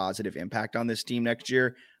a positive impact on this team next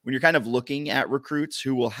year. When you're kind of looking at recruits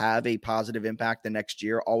who will have a positive impact the next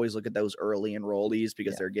year, always look at those early enrollees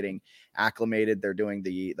because they're getting acclimated. They're doing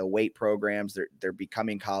the weight programs. They're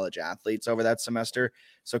becoming college athletes over that semester.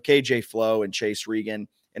 So KJ Flo and Chase Regan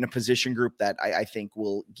in a position group that I think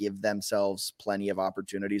will give themselves plenty of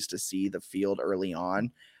opportunities to see the field early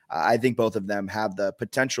on. I think both of them have the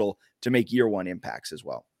potential to make year one impacts as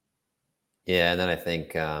well. Yeah, and then I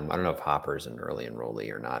think, I don't know if Hopper's an early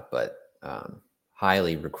enrollee or not, but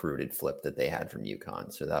highly recruited flip that they had from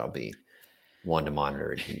UConn. So that'll be one to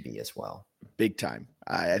monitor at DB as well. Big time.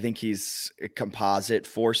 I think he's a composite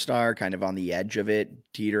 4-star, kind of on the edge of it,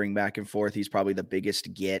 teetering back and forth. He's probably the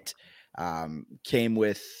biggest get. Came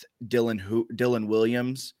with Dylan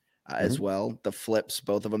Williams as well. The flips,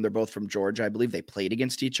 both of them, they're both from Georgia. I believe they played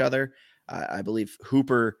against each other. I believe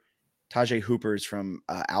Tajay Hooper is from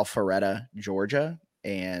Alpharetta, Georgia,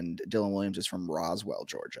 and Dylan Williams is from Roswell,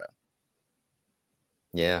 Georgia.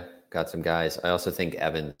 Yeah, got some guys. I also think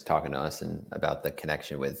Evan's talking to us about the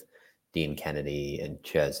connection with Dean Kennedy and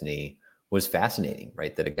Chesney was fascinating,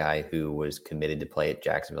 right? That a guy who was committed to play at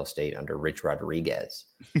Jacksonville State under Rich Rodriguez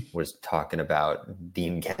was talking about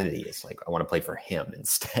Dean Kennedy. It's like, I want to play for him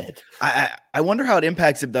instead. I wonder how it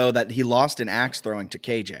impacts him, though, that he lost an axe throwing to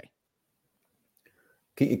KJ.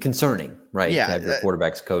 Concerning, right? Yeah, to have your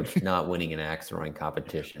quarterback's coach not winning an axe throwing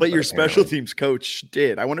competition. But your special teams coach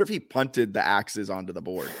did. I wonder if he punted the axes onto the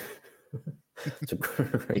board. It's a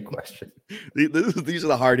great question. These are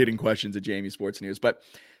the hard-hitting questions at JMU Sports News. But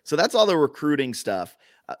so that's all the recruiting stuff.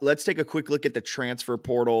 Let's take a quick look at the transfer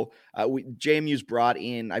portal. JMU's brought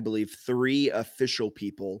in, I believe, 3 official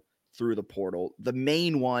people through the portal. The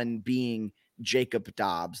main one being Jacob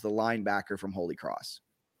Dobbs, the linebacker from Holy Cross.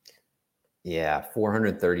 Yeah,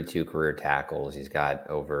 432 career tackles. He's got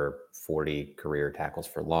over 40 career tackles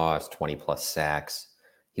for loss, 20 plus sacks.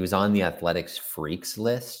 He was on the Athletics Freaks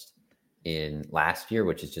list in last year,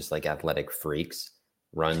 which is just like athletic freaks.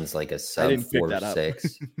 Runs like a sub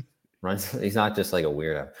 4.6. He's not just like a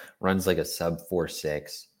weirdo. Runs like a sub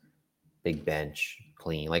 4.6. Big bench,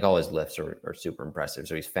 clean. Like all his lifts are super impressive.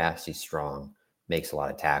 So he's fast, he's strong, makes a lot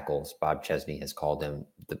of tackles. Bob Chesney has called him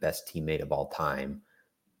the best teammate of all time.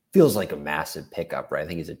 Feels like a massive pickup, right? I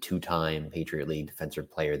think he's a 2-time Patriot League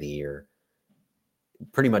Defensive Player of the Year.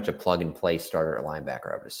 Pretty much a plug-and-play starter at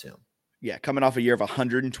linebacker, I would assume. Yeah, coming off a year of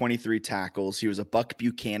 123 tackles. He was a Buck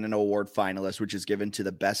Buchanan Award finalist, which is given to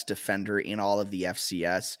the best defender in all of the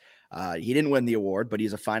FCS. He didn't win the award, but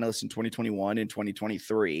he's a finalist in 2021 and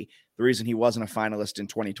 2023. The reason he wasn't a finalist in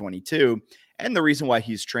 2022, and the reason why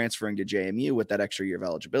he's transferring to JMU with that extra year of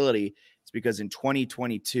eligibility, is because in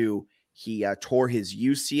 2022, he tore his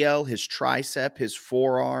UCL, his tricep, his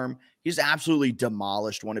forearm. He's absolutely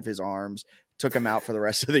demolished one of his arms, took him out for the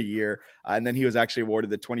rest of the year. And then he was actually awarded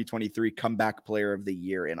the 2023 Comeback Player of the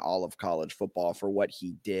Year in all of college football for what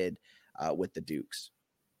he did with the Dukes.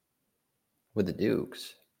 With the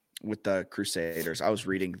Dukes? With the Crusaders. I was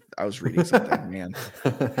reading something, man.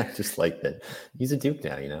 I just like that. He's a Duke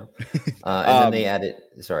now, you know? And then they added,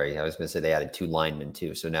 they added 2 linemen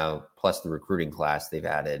too. So now, plus the recruiting class, they've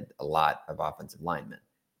added a lot of offensive linemen.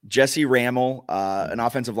 Jesse Rammel, an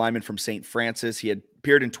offensive lineman from St. Francis. He had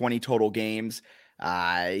appeared in 20 total games.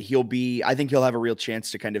 I think he'll have a real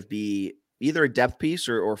chance to kind of be either a depth piece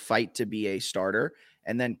or fight to be a starter.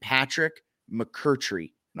 And then Patrick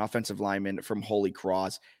McCurtry, an offensive lineman from Holy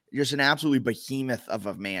Cross. Just an absolutely behemoth of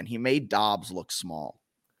a man. He made Dobbs look small.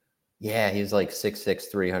 Yeah, he's like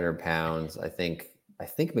 6'6", 300 pounds. I think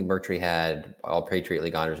McMurtry had all Patriot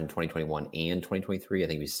League honors in 2021 and 2023. I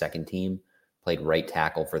think he was second team, played right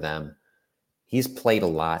tackle for them. He's played a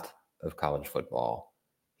lot of college football.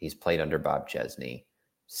 He's played under Bob Chesney.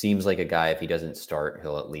 Seems like a guy, if he doesn't start,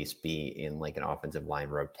 he'll at least be in like an offensive line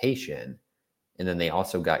rotation. And then they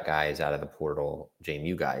also got guys out of the portal,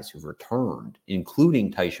 JMU guys who've returned,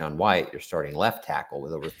 including Tyshawn White, your starting left tackle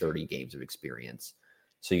with over 30 games of experience.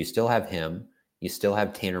 So you still have him. You still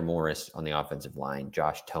have Tanner Morris on the offensive line,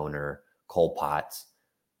 Josh Toner, Cole Potts.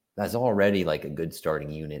 That's already like a good starting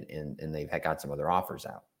unit, and they've got some other offers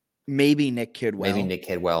out. Maybe Nick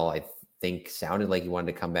Kidwell. I think sounded like he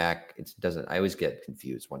wanted to come back. I always get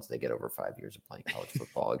confused once they get over 5 years of playing college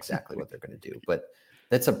football, exactly what they're going to do. But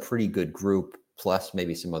that's a pretty good group, plus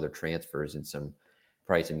maybe some other transfers and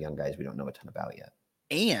probably some young guys we don't know a ton about yet.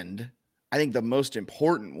 And I think the most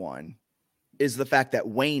important one is the fact that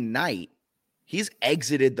Wayne Knight, he's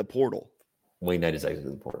exited the portal. Wayne Knight has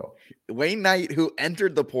exited the portal. Wayne Knight, who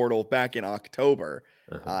entered the portal back in October,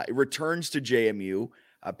 returns to JMU,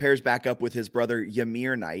 pairs back up with his brother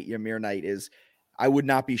Yamir Knight. Yamir Knight is I would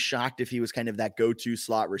not be shocked if he was kind of that go-to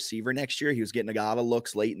slot receiver next year. He was getting a lot of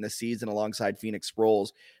looks late in the season alongside Phoenix Sproles.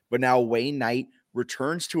 But now Wayne Knight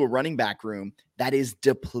returns to a running back room that is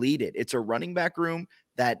depleted. It's a running back room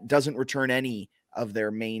that doesn't return any of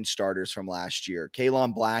their main starters from last year.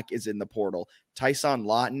 Kalon Black is in the portal. Tyson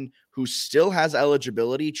Lawton, who still has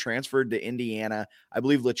eligibility, transferred to Indiana. I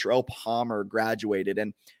believe Latrell Palmer graduated.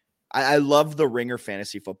 And I love the Ringer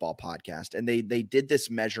Fantasy Football podcast. And they did this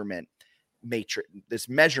measurement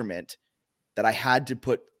that I had to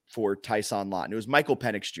put for Tyson Lawton. It was Michael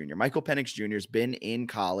Penix Jr. Michael Penix Jr. has been in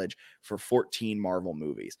college for 14 Marvel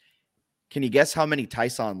movies. Can you guess how many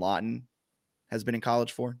Tyson Lawton has been in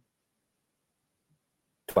college for?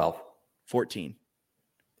 12. 14.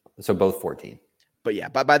 So both 14. But yeah,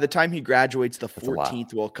 by the time he graduates, the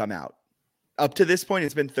 14th will come out. Up to this point,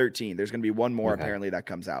 it's been 13. There's going to be one more apparently that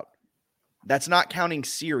comes out. That's not counting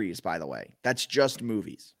series, by the way. That's just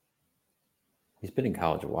movies. He's been in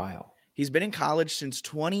college a while. He's been in college since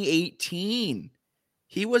 2018.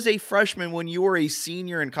 He was a freshman when you were a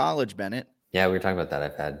senior in college, Bennett. Yeah, we were talking about that.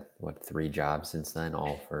 I've had, 3 jobs since then,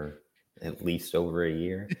 all for at least over a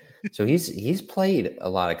year. So he's played a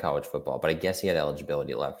lot of college football, but I guess he had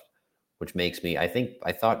eligibility left, which makes me,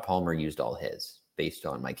 I thought Palmer used all his based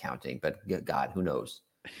on my counting, but God, who knows?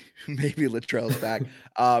 Maybe Latrell's back.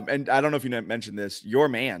 And I don't know if you mentioned this. Your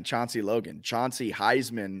man, Chauncey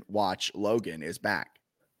Heisman watch Logan is back.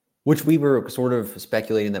 Which we were sort of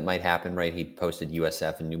speculating that might happen, right? He posted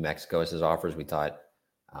USF and New Mexico as his offers. We thought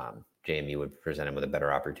JMU would present him with a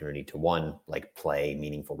better opportunity to, 1, play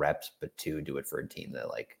meaningful reps, but 2, do it for a team that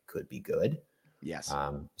could be good. Yes.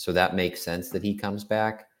 So that makes sense that he comes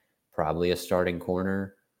back. Probably a starting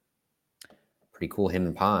corner. Pretty cool. Him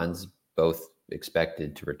and Pons both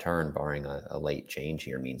expected to return, barring a late change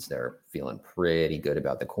here, means they're feeling pretty good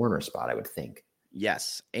about the corner spot, I would think.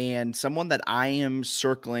 Yes. And someone that I am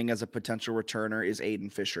circling as a potential returner is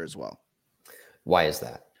Aiden Fisher as well. Why is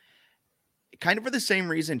that? Kind of for the same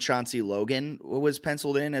reason Chauncey Logan was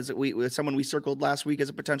penciled in as someone we circled last week as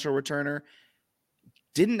a potential returner.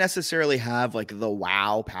 Didn't necessarily have the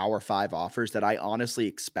wow Power 5 offers that I honestly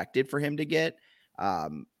expected for him to get. I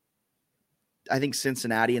think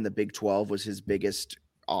Cincinnati in the Big 12 was his biggest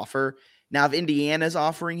offer. Now, if Indiana's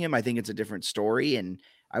offering him, I think it's a different story, and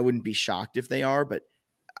I wouldn't be shocked if they are, but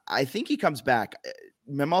I think he comes back.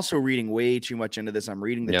 I'm also reading way too much into this. I'm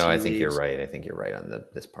reading the No, tea I think leaves. you're right. I think you're right on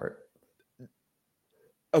this part.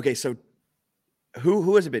 Okay, so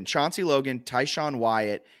who has it been? Chauncey Logan, Tyshawn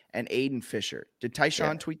Wyatt, and Aiden Fisher. Did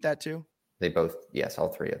Tyshawn tweet that too? They both, yes, all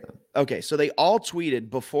 3 of them. Okay, so they all tweeted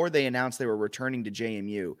before they announced they were returning to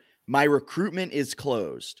JMU. My recruitment is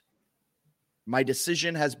closed. My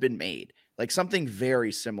decision has been made. Something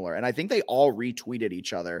very similar. And I think they all retweeted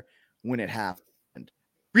each other when it happened.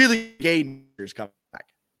 Really, Aiden's coming back.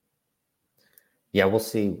 Yeah, we'll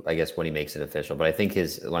see, I guess, when he makes it official. But I think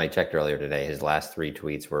when I checked earlier today, his last 3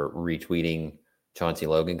 tweets were retweeting Chauncey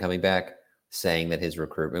Logan coming back, saying that his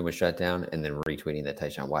recruitment was shut down, and then retweeting that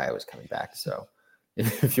Tyshawn Wyatt was coming back. So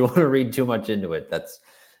if you want to read too much into it, that's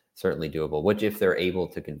certainly doable. Which, if they're able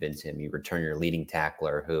to convince him, you return your leading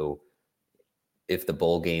tackler who, if the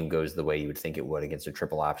bowl game goes the way you would think it would against a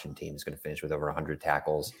triple option team, is going to finish with over 100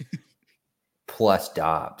 tackles, plus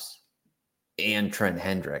Dobbs and Trent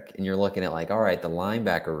Hendrick. And you're looking at all right, the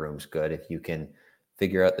linebacker room's good. If you can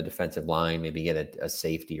figure out the defensive line, maybe get a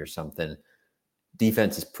safety or something.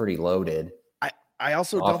 Defense is pretty loaded. I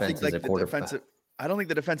also don't think the defensive. I don't think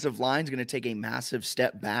the defensive line is going to take a massive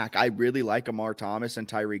step back. I really like Amar Thomas and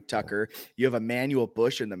Tyreek Tucker. You have Emmanuel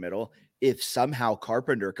Bush in the middle. If somehow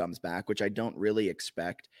Carpenter comes back, which I don't really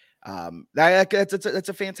expect, that's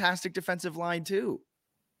a fantastic defensive line too.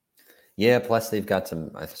 Yeah, plus they've got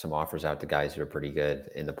some offers out to guys who are pretty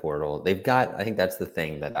good in the portal. They've got, I think that's the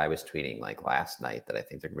thing that I was tweeting last night, that I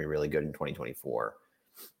think they're going to be really good in 2024.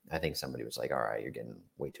 I think somebody was like, all right, you're getting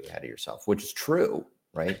way too ahead of yourself, which is true,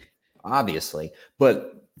 right? Obviously.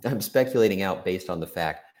 But I'm speculating out based on the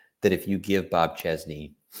fact that if you give Bob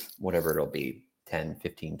Chesney, whatever it'll be, 10,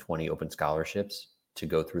 15, 20 open scholarships to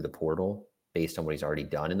go through the portal based on what he's already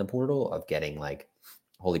done in the portal of getting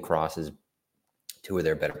Holy Crosses, 2 of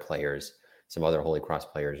their better players, some other Holy Cross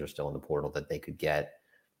players are still in the portal that they could get.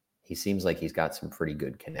 He seems like he's got some pretty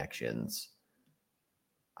good connections.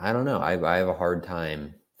 I don't know. I have a hard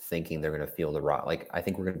time thinking they're going to feel the rot. I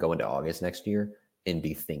think we're going to go into August next year and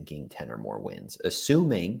be thinking 10 or more wins,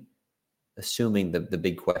 assuming the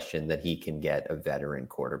big question that he can get a veteran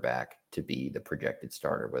quarterback to be the projected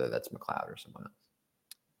starter, whether that's McLeod or someone else.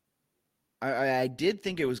 I did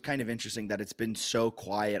think it was kind of interesting that it's been so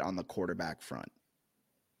quiet on the quarterback front.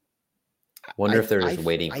 Wonder if they're just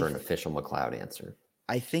waiting for an official McLeod answer.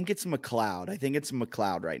 I think it's McLeod. I think it's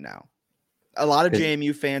McLeod right now. A lot of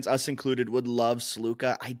JMU fans, us included, would love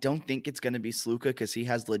Sluka. I don't think it's going to be Sluka because he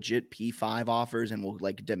has legit P5 offers and will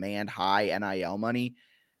like demand high NIL money.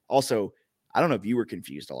 Also, I don't know if you were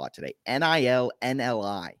confused a lot today. NIL,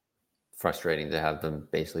 NLI. Frustrating to have them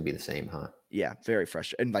basically be the same, huh? Yeah, very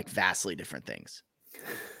frustrating. And like vastly different things.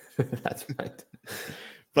 That's right.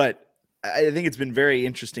 But I think it's been very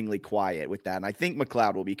interestingly quiet with that. And I think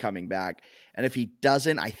McLeod will be coming back. And if he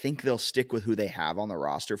doesn't, I think they'll stick with who they have on the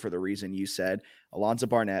roster for the reason you said. Alonzo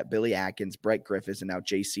Barnett, Billy Atkins, Brett Griffiths, and now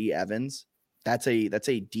JC Evans. That's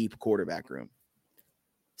a deep quarterback room.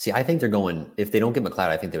 See, I think they're going, if they don't get McLeod,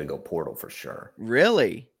 I think they would go portal for sure.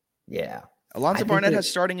 Really? Yeah. Alonzo Barnett has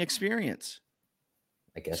starting experience.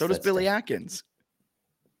 I guess so does Billy Atkins.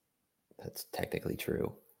 That's technically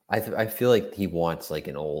true. I feel like he wants like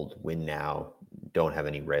an old win now, don't have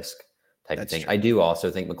any risk type of thing. True. I do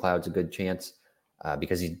also think McLeod's a good chance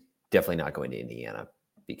because he's definitely not going to Indiana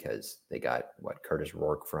because they got Curtis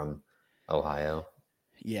Rourke from Ohio.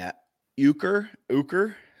 Yeah. Uker.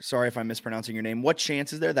 Sorry if I'm mispronouncing your name. What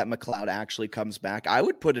chance is there that McLeod actually comes back? I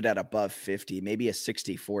would put it at above 50, maybe a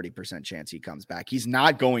 40% chance he comes back. He's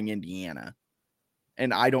not going Indiana.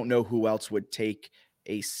 And I don't know who else would take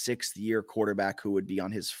a 6th-year quarterback who would be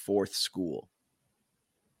on his 4th school.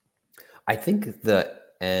 I think the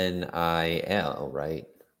NIL, right?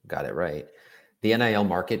 Got it right. The NIL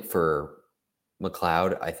market for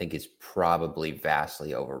McLeod, I think, is probably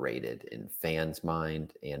vastly overrated in fans'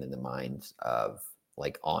 mind and in the minds of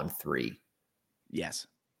like On 3. Yes.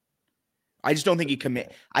 I just don't think he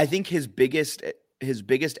commit. I think his biggest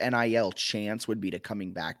NIL chance would be to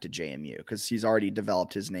coming back to JMU because he's already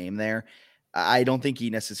developed his name there. I don't think he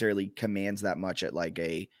necessarily commands that much at like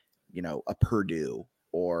a Purdue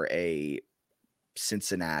or a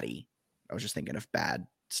Cincinnati. I was just thinking of bad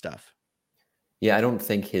stuff. Yeah, I don't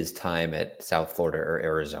think his time at South Florida or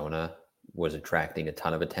Arizona was attracting a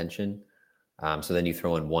ton of attention. So then you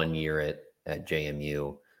throw in 1 year at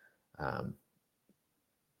JMU,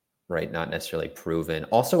 right? Not necessarily proven.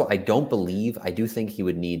 Also, I do think he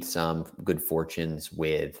would need some good fortunes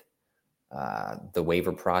with the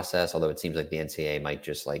waiver process, although it seems like the NCAA might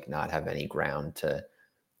just like not have any ground to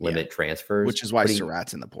limit transfers. Which is why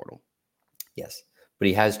Surratt's in the portal. Yes. But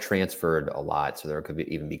he has transferred a lot. So there could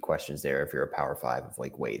even be questions there if you're a Power 5 of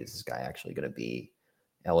like, wait, is this guy actually going to be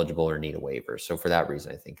eligible or need a waiver? So for that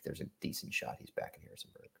reason, I think there's a decent shot he's back in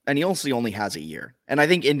Harrisonburg. And he only has a year. And I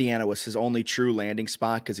think Indiana was his only true landing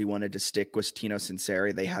spot because he wanted to stick with Tino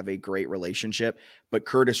Sinceri. They have a great relationship. But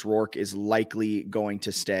Curtis Rourke is likely is going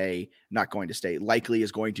to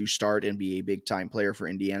start and be a big-time player for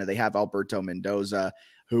Indiana. They have Alberto Mendoza,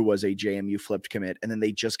 who was a JMU flipped commit. And then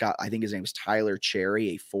they just got, I think his name is Tyler Cherry,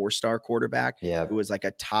 a 4-star quarterback, who was like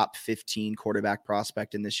a top 15 quarterback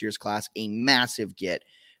prospect in this year's class, a massive get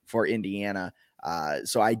for Indiana.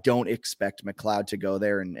 So I don't expect McLeod to go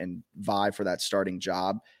there and vie for that starting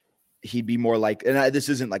job. He'd be more like, and this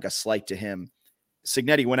isn't like a slight to him,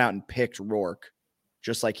 Cignetti went out and picked Rourke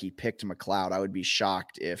just like he picked McLeod. I would be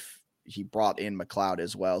shocked if he brought in McLeod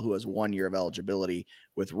as well, who has 1 year of eligibility,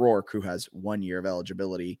 with Rourke, who has 1 year of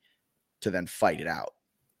eligibility to then fight it out.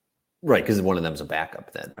 Right, because one of them's a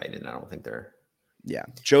backup then, right? And I don't think they're... Yeah.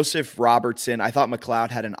 Joseph Robertson. I thought McLeod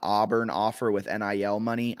had an Auburn offer with NIL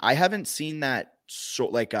money. I haven't seen that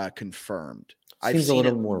confirmed. Seems a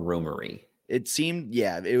little more rumory. It seemed,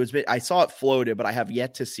 it was. I saw it floated, but I have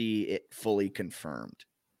yet to see it fully confirmed.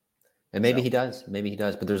 And maybe he does.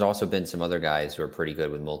 But there's also been some other guys who are pretty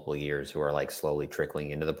good with multiple years who are like slowly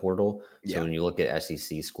trickling into the portal. So when you look at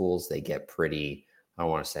SEC schools, they get pretty, I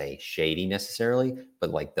don't want to say shady necessarily, but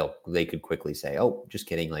like they could quickly say, oh, just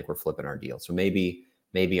kidding. Like we're flipping our deal. So maybe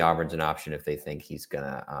Auburn's an option if they think he's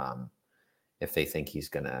gonna,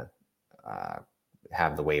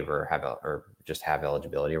 have the waiver, or just have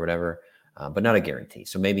eligibility or whatever, but not a guarantee.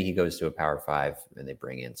 So maybe he goes to a Power 5 and they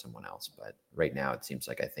bring in someone else. But right now it seems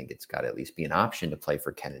like I think it's got to at least be an option to play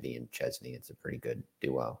for Kennedy and Chesney. It's a pretty good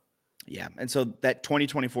duo. Yeah. And so that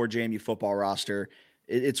 2024 JMU football roster,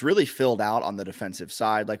 it's really filled out on the defensive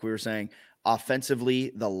side. Like we were saying,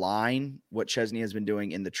 offensively, the line, what Chesney has been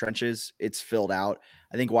doing in the trenches, it's filled out.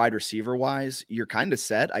 I think wide receiver wise, you're kind of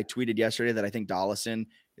set. I tweeted yesterday that I think Dollison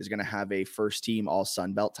is going to have a first team all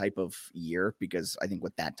Sun Belt type of year, because I think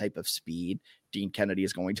with that type of speed, Dean Kennedy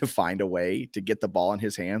is going to find a way to get the ball in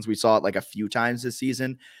his hands. We saw it like a few times this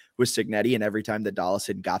season with Cignetti, and every time that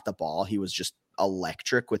Dollison got the ball, he was just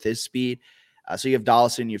electric with his speed. So you have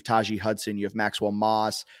Dollison, you have Tajee Hudson, you have Maxwell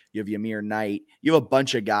Moss, you have Yamir Knight. You have a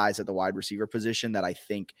bunch of guys at the wide receiver position that I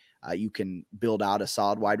think you can build out a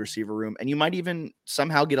solid wide receiver room. And you might even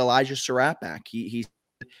somehow get Elijah Surratt back.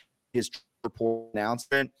 His report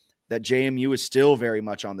announcement that JMU is still very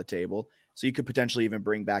much on the table. So you could potentially even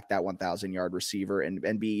bring back that 1,000-yard receiver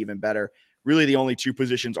and be even better. Really, the only two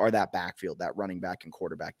positions are that backfield, that running back and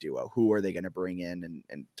quarterback duo. Who are they going to bring in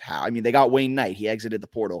and how? I mean, they got Wayne Knight. He exited the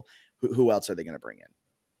portal. Who else are they going to bring in?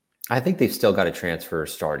 I think they've still got a transfer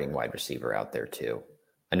starting wide receiver out there too.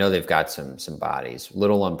 I know they've got some bodies,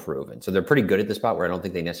 little unproven. So they're pretty good at the spot where I don't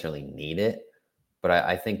think they necessarily need it, but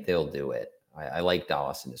I think they'll do it. I like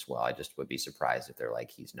Dollison as well. I just would be surprised if they're like,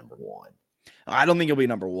 he's number one. I don't think he'll be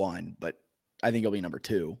number one, but I think he'll be number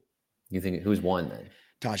two. You think who's one then?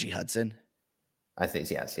 Tajee Hudson. I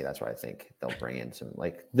think, yeah, see, that's why I think they'll bring in some,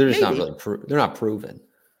 like, they're just not really, they're not proven.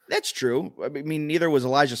 That's true. I mean, neither was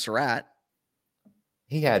Elijah Surratt.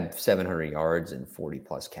 He had 700 yards and 40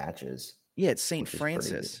 plus catches. Yeah, it's St.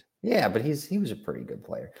 Francis. Yeah, but he was a pretty good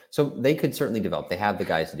player. So they could certainly develop. They have the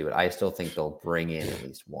guys to do it. I still think they'll bring in at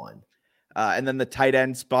least one. And then the tight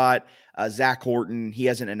end spot, Zach Horton, he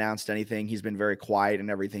hasn't announced anything. He's been very quiet in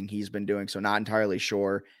everything he's been doing. So not entirely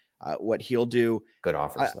sure what he'll do. Good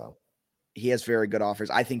offers, though. He has very good offers.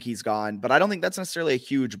 I think he's gone, but I don't think that's necessarily a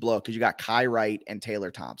huge blow because you got Kai Wright and Taylor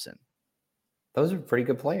Thompson. Those are pretty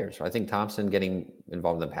good players. I think Thompson getting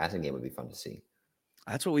involved in the passing game would be fun to see.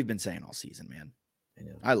 That's what we've been saying all season, man. I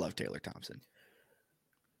know. I love Taylor Thompson.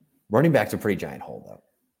 Running back's a pretty giant hole, though.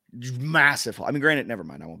 Massive hole. I mean, granted, never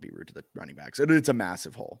mind. I won't be rude to the running backs. It's a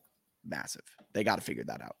massive hole. Massive. They got to figure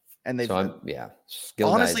that out. And they've honestly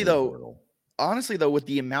though, with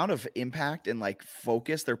the amount of impact and like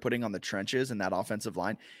focus they're putting on the trenches and that offensive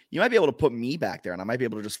line, you might be able to put me back there and I might be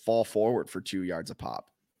able to just fall forward for 2 yards a pop.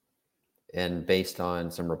 And based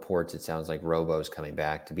on some reports, it sounds like Robo's coming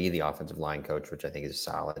back to be the offensive line coach, which I think is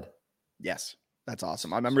solid. Yes, that's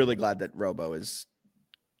awesome. I'm really glad that Robo is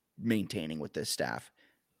maintaining with this staff.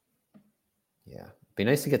 Yeah. Be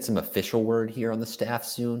nice to get some official word here on the staff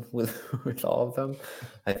soon with all of them.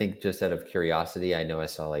 I think just out of curiosity, I know I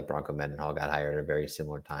saw like Bronco Mendenhall got hired at a very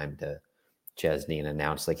similar time to Chesney and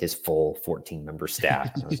announced like his full 14-member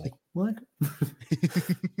staff. And I was like, what?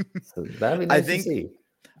 So that'd be nice to see.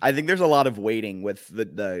 I think there's a lot of waiting with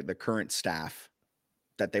the current staff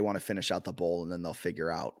that they want to finish out the bowl and then they'll figure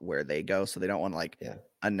out where they go. So they don't want to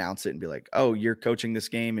announce it and be like, oh, you're coaching this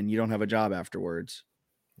game and you don't have a job afterwards.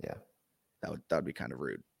 Yeah. That would be kind of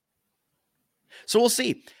rude. So we'll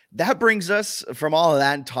see. That brings us from all of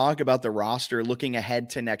that and talk about the roster looking ahead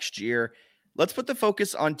to next year. Let's put the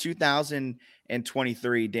focus on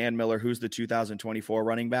 2023. Dan Miller, who's the 2024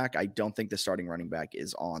 running back? I don't think the starting running back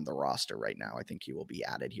is on the roster right now. I think he will be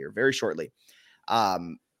added here very shortly.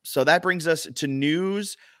 So that brings us to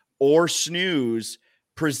news or snooze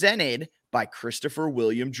presented by Christopher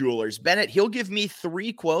William Jewelers. Bennett, he'll give me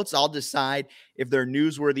 3 quotes. I'll decide if they're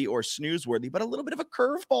newsworthy or snoozeworthy, but a little bit of a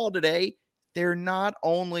curveball today. They're not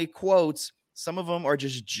only quotes. Some of them are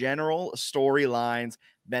just general storylines.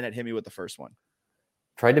 Bennett, hit me with the first one.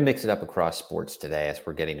 Tried to mix it up across sports today as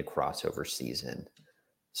we're getting to crossover season.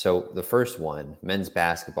 So the first one, men's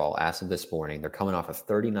basketball, as of this morning, they're coming off a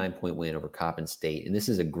 39-point win over Coppin State, and this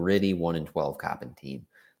is a gritty 1-12 Coppin team.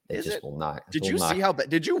 Will not. Did you see how?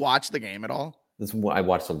 Did you watch the game at all? I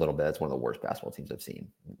watched a little bit. That's one of the worst basketball teams I've seen.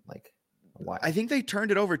 Like, why? I think they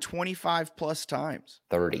turned it over 25 plus times.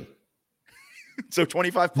 30. So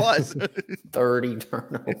 25 plus. 30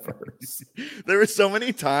 turnovers. There were so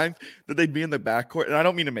many times that they'd be in the backcourt, and I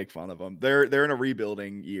don't mean to make fun of them. They're in a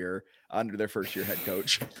rebuilding year under their first year head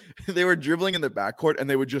coach. They were dribbling in the backcourt, and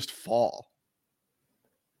they would just fall.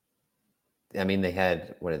 I mean,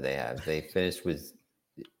 what did they have? They finished with.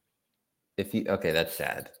 That's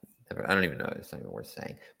sad. I don't even know. It's not even worth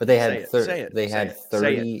saying. But they had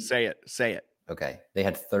 30. Say it. Okay. They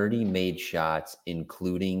had 30 made shots,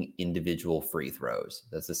 including individual free throws.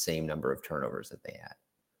 That's the same number of turnovers that they had.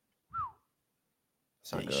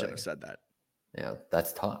 Yeah, you should have said that. Yeah,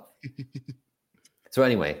 that's tough. So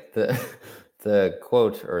anyway, the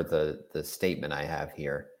quote or the statement I have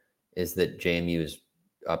here is that JMU is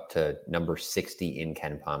up to number 60 in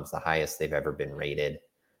KenPom, the highest they've ever been rated.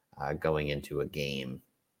 Going into a game.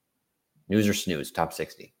 News or snooze, top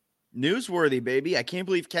 60. Newsworthy, baby. I can't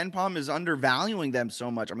believe KenPom is undervaluing them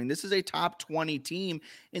so much. I mean, this is a top 20 team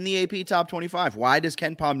in the AP top 25. Why does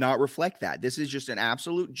KenPom not reflect that? This is just an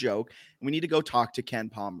absolute joke. We need to go talk to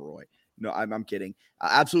KenPom Roy. No, I'm kidding.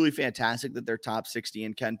 Absolutely fantastic that they're top 60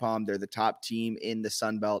 in KenPom. They're the top team in the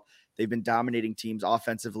Sun Belt. They've been dominating teams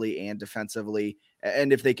offensively and defensively.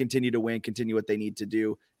 And if they continue to win, continue what they need to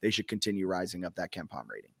do, they should continue rising up that KenPom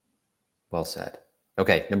rating. Well said.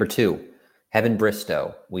 Okay, number 2, Heaven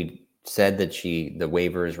Bristow. We said that the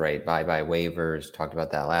waivers, right? Bye waivers. Talked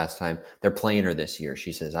about that last time. They're playing her this year.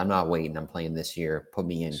 She says, I'm not waiting. I'm playing this year. Put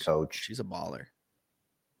me in, coach. She's a baller.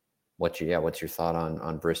 What's your thought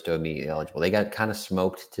on Bristow immediately eligible? They got kind of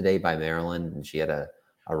smoked today by Maryland, and she had a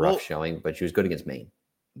rough showing, but she was good against Maine.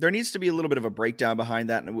 There needs to be a little bit of a breakdown behind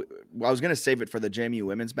that. And I was going to save it for the JMU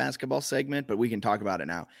women's basketball segment, but we can talk about it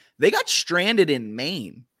now. They got stranded in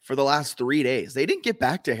Maine for the last 3 days. They didn't get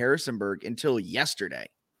back to Harrisonburg until yesterday.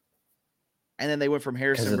 And then they went from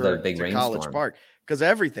Harrisonburg to College Park because of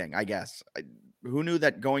everything, I guess. Who knew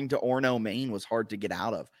that going to Orono, Maine was hard to get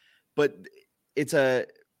out of? But it's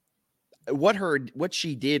what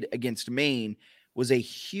she did against Maine was a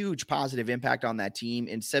huge positive impact on that team.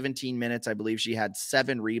 In 17 minutes, I believe she had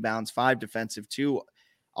 7 rebounds, 5 defensive, 2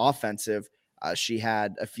 offensive. She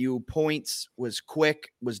had a few points, was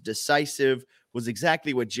quick, was decisive, was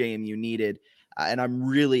exactly what JMU needed. And I'm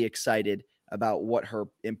really excited about what her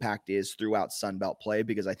impact is throughout Sunbelt play,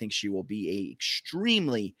 because I think she will be a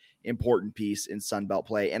extremely important piece in Sunbelt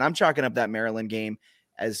play. And I'm chalking up that Maryland game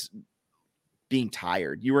as being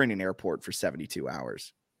tired. You were in an airport for 72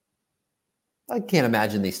 hours. I can't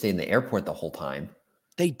imagine they stayed in the airport the whole time.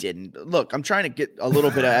 They didn't. Look, I'm trying to get a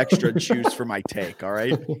little bit of extra juice for my take, all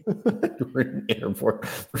right? We're in the airport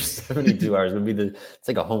for 72 hours. It's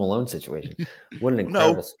like a Home Alone situation. What an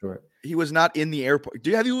incredible story. He was not in the airport.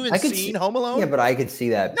 Have you even seen Home Alone? Yeah, but I could see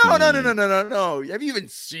that. No. Have you even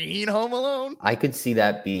seen Home Alone? I could see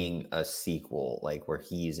that being a sequel, like where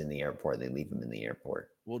he's in the airport, they leave him in the airport.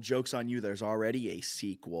 Well, joke's on you. There's already a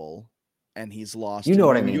sequel. And he's lost. You know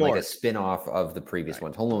what I mean? Like a spin-off of the previous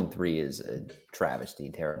one. Home Alone 3 is a travesty,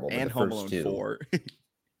 terrible. And Home Alone 4.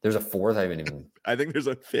 There's a 4th. I think there's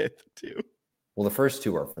a 5th too. Well, the first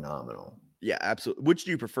 2 are phenomenal. Yeah, absolutely. Which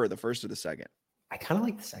do you prefer, the first or the second? I kind of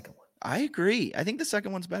like the second one. I agree. I think the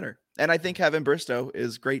second one's better. And I think Heaven Bristow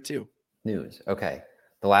is great too. News. Okay.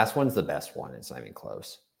 The last one's the best one. It's not even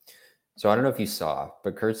close. So I don't know if you saw,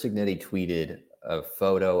 but Curt Cignetti tweeted a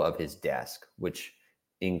photo of his desk, which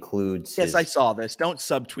includes I saw this. Don't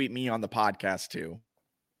subtweet me on the podcast too.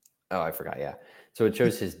 Oh, I forgot. Yeah. So it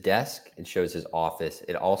shows his desk. It shows his office.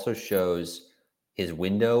 It also shows his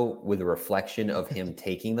window with a reflection of him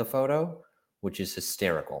taking the photo, which is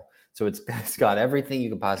hysterical. So it's got everything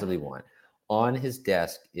you could possibly want. On his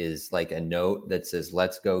desk is like a note that says,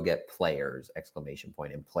 "Let's go get players!" !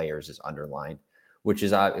 And players is underlined, which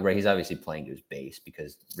is right. He's obviously playing to his base,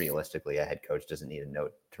 because realistically, a head coach doesn't need a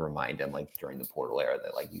note to remind him, like during the portal era,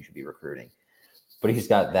 that like you should be recruiting. But he's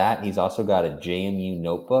got that. He's also got a JMU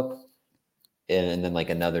notebook, and then like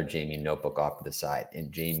another JMU notebook off to the side.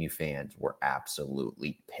 And JMU fans were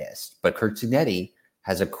absolutely pissed. But Curt Cignetti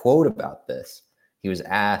has a quote about this. He was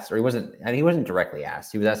asked, or he wasn't directly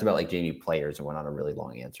asked. He was asked about like JMU players and went on a really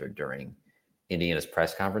long answer during Indiana's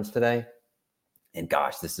press conference today. And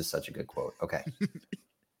gosh, this is such a good quote. Okay.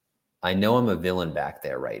 I know I'm a villain back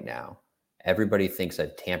there right now. Everybody thinks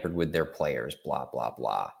I've tampered with their players, blah, blah,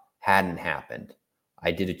 blah. Hadn't happened.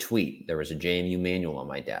 I did a tweet. There was a JMU manual on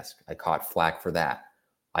my desk. I caught flack for that.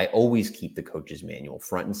 I always keep the coach's manual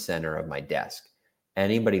front and center of my desk.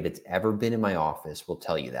 Anybody that's ever been in my office will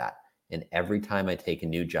tell you that. And every time I take a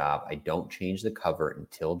new job, I don't change the cover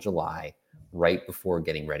until July, right before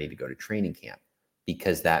getting ready to go to training camp.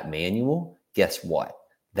 Because that manual, guess what?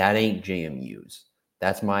 That ain't JMU's.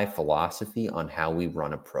 That's my philosophy on how we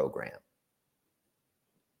run a program.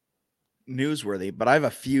 Newsworthy, but I have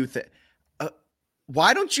a few things.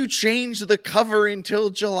 Why don't you change the cover until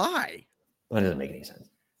July? Well, that doesn't make any sense.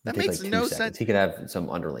 That makes no sense. He could have some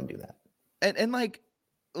underling do that. And like,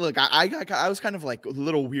 look, I was kind of like a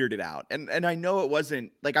little weirded out, and I know it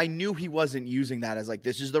wasn't like, I knew he wasn't using that as like,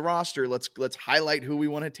 this is the roster. Let's highlight who we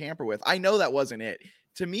want to tamper with. I know that wasn't it.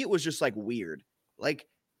 To me, it was just like weird. Like,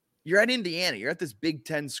 you're at Indiana, you're at this Big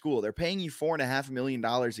Ten school. They're paying you $4.5 million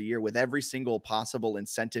a year with every single possible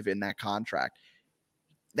incentive in that contract.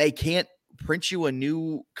 They can't print you a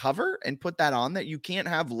new cover and put that on that. You can't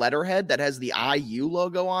have letterhead that has the IU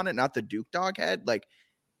logo on it, not the Duke dog head. Like,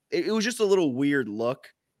 it was just a little weird look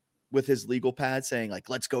with his legal pad saying like,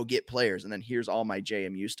 let's go get players. And then here's all my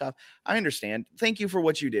JMU stuff. I understand. Thank you for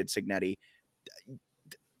what you did, Cignetti.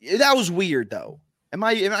 That was weird though. Am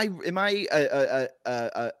I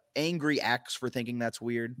a angry X for thinking that's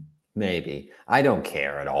weird? Maybe. I don't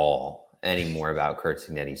care at all anymore about Curt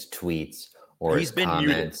Cignetti's tweets or his comments.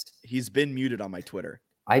 Muted. He's been muted on my Twitter.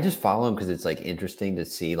 I just follow him because it's like interesting to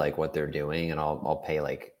see like what they're doing, and I'll pay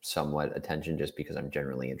like somewhat attention just because I'm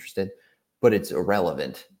generally interested. But it's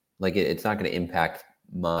irrelevant. Like it's not going to impact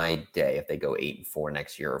my day if they go 8-4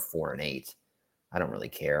 next year or 4-8. I don't really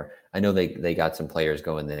care. I know they got some players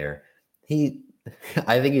going there.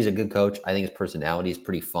 I think he's a good coach. I think his personality is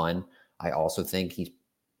pretty fun. I also think he's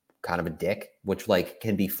kind of a dick, which like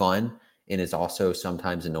can be fun and is also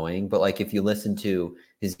sometimes annoying. But like if you listen to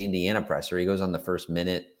his Indiana presser, he goes on the first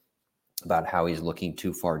minute about how he's looking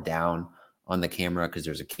too far down on the camera because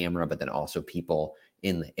there's a camera, but then also people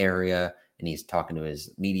in the area. And he's talking to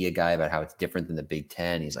his media guy about how it's different than the Big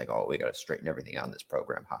Ten. He's like, oh, we got to straighten everything out in this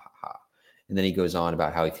program. Ha ha ha. And then he goes on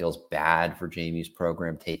about how he feels bad for JMU's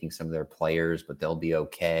program taking some of their players, but they'll be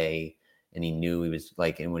okay. And he knew he was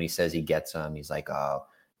like, and when he says he gets them, he's like, oh,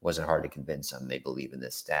 it wasn't hard to convince them. They believe in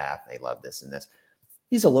this staff. They love this and this.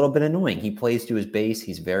 He's a little bit annoying. He plays to his base.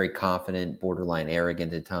 He's very confident, borderline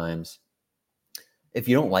arrogant at times. If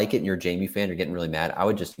you don't like it and you're a JMU fan, you're getting really mad, I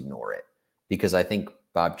would just ignore it because I think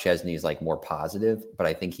Bob Chesney is like more positive, but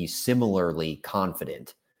I think he's similarly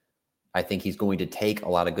confident. I think he's going to take a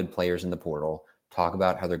lot of good players in the portal, talk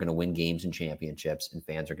about how they're going to win games and championships, and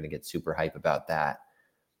fans are going to get super hype about that.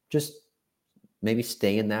 Just maybe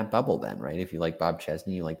stay in that bubble then, right? If you like Bob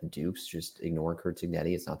Chesney, you like the Dukes, just ignore Curt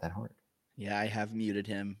Cignetti. It's not that hard. Yeah, I have muted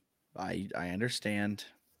him. I understand.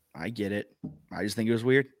 I get it. I just think it was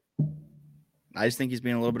weird. I just think he's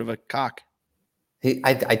being a little bit of a cock.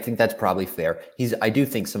 I think that's probably fair. I do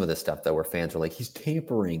think some of the stuff though, where fans are like, he's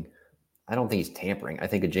tampering. I don't think he's tampering. I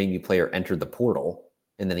think a JMU player entered the portal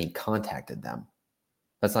and then he contacted them.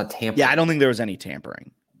 That's not tampering. Yeah, I don't think there was any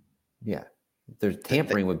tampering. Yeah. There's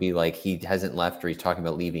tampering would be like he hasn't left or he's talking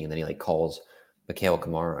about leaving and then he like calls Mikhail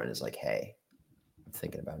Kamara and is like, hey, I'm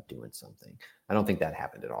thinking about doing something. I don't think that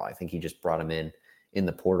happened at all. I think he just brought him in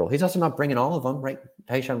the portal. He's also not bringing all of them, right?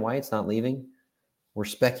 Tyshawn Wyatt's not leaving. We're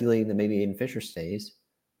speculating that maybe Aiden Fisher stays.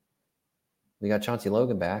 We got Chauncey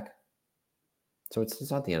Logan back. So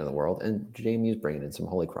it's not the end of the world. And JMU's bringing in some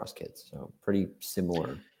Holy Cross kids. So pretty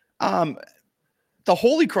similar. The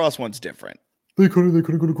Holy Cross one's different. They couldn't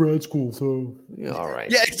go to grad school, so yeah, all right.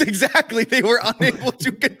 Yes, exactly. They were unable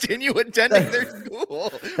to continue attending their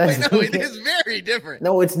school. It is very different.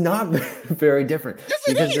 No, it's not very different. Yes,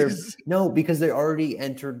 it is. Because they already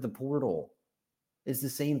entered the portal. It's the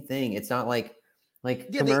same thing. It's not like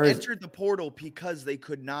yeah, they entered the portal because they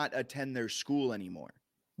could not attend their school anymore.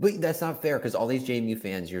 But that's not fair because all these JMU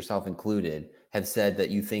fans, yourself included, have said that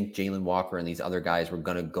you think Jalen Walker and these other guys were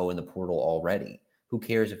going to go in the portal already. Who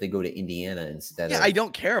cares if they go to Indiana instead of... Yeah, I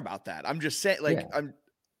don't care about that. I'm just saying,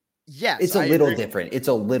 yes. It's a little different. It's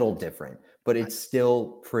a little different, but it's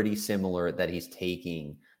still pretty similar that he's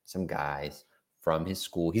taking some guys from his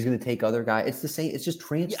school. He's going to take other guys. It's the same. It's just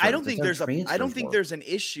transfer. Yeah, I don't think there's an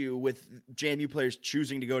issue with JMU players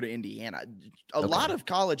choosing to go to Indiana. A lot of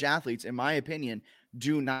college athletes, in my opinion,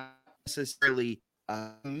 do not necessarily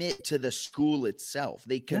commit to the school itself.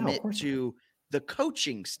 They commit to the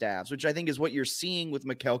coaching staffs, which I think is what you're seeing with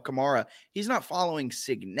Mikhail Kamara. He's not following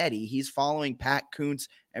Cignetti. He's following Pat Kuntz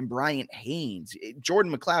and Bryant Haynes.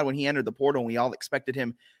 Jordan McLeod, when he entered the portal, and we all expected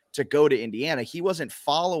him to go to Indiana, he wasn't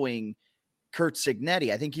following Curt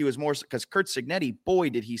Cignetti. I think he was more because Curt Cignetti, boy,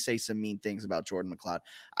 did he say some mean things about Jordan McLeod.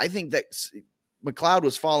 I think that McLeod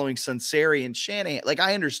was following Sunseri and Shanahan. Like,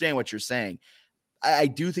 I understand what you're saying. I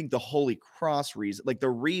do think the Holy Cross reason, like the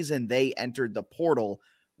reason they entered the portal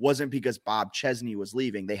wasn't because Bob Chesney was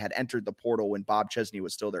leaving. They had entered the portal when Bob Chesney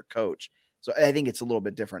was still their coach. So I think it's a little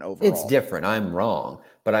bit different overall. It's different. I'm wrong,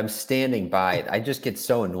 but I'm standing by it. I just get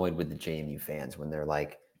so annoyed with the JMU fans when they're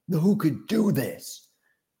like, who could do this?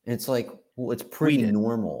 And it's like, well, it's pretty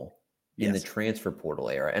normal in the transfer portal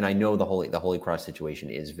era. And I know the Holy Cross situation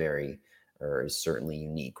is is certainly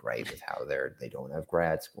unique, right? With how they don't have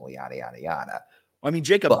grad school, yada, yada, yada. I mean,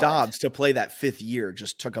 Jacob Dobbs, to play that 5th year,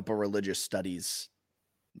 just took up a religious studies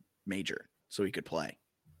major so he could play.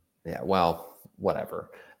 Yeah, well,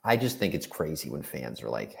 whatever. I just think it's crazy when fans are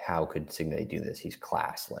like, how could Cignetti do this? He's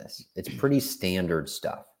classless. It's pretty standard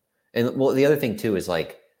stuff. And well, the other thing too is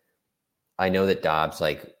like, I know that Dobbs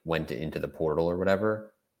like went into the portal or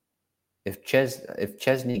whatever. If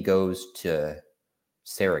Chesney goes to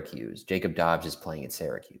Syracuse, Jacob Dobbs is playing at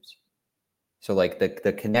Syracuse. So like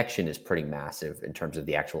the connection is pretty massive in terms of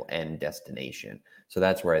the actual end destination. So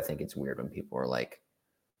that's where I think it's weird when people are like,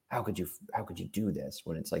 how could you do this?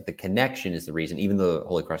 When it's like the connection is the reason, even though the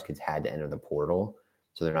Holy Cross kids had to enter the portal,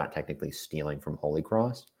 so they're not technically stealing from Holy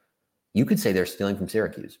Cross. You could say they're stealing from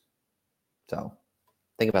Syracuse. So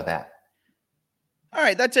think about that. All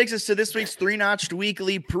right, that takes us to this week's 3-Notched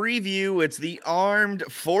Weekly preview. It's the Armed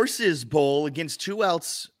Forces Bowl against who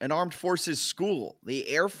else? An Armed Forces school, the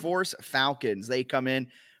Air Force Falcons. They come in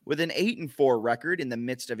with an 8-4 record in the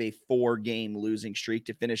midst of a 4-game losing streak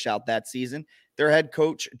to finish out that season. Their head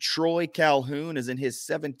coach, Troy Calhoun, is in his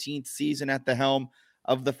 17th season at the helm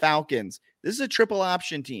of the Falcons. This is a triple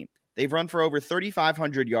option team. They've run for over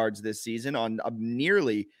 3,500 yards this season on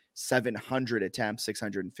nearly 700 attempts,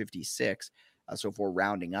 656. So if we're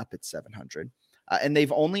rounding up, it's 700. And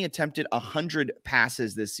they've only attempted 100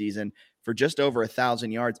 passes this season for just over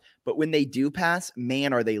 1,000 yards. But when they do pass,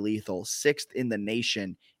 man, are they lethal. 6th in the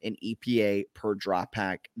nation in EPA per drop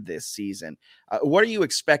pack this season. What are you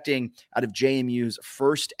expecting out of JMU's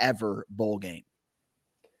first ever bowl game?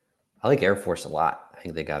 I like Air Force a lot. I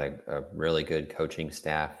think they got a really good coaching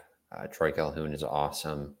staff. Troy Calhoun is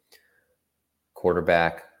awesome.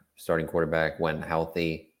 Starting quarterback, when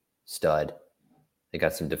healthy, stud. They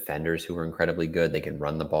got some defenders who are incredibly good. They can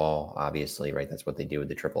run the ball, obviously, right? That's what they do with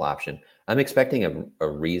the triple option. I'm expecting a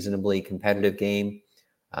reasonably competitive game,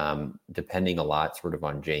 depending a lot sort of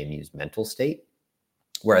on JMU's mental state,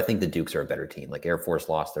 where I think the Dukes are a better team. Like Air Force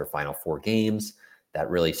lost their final 4 games. That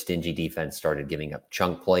really stingy defense started giving up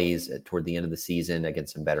chunk plays toward the end of the season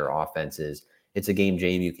against some better offenses. It's a game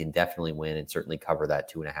JMU can definitely win and certainly cover that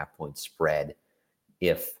 2.5-point spread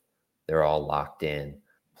if they're all locked in,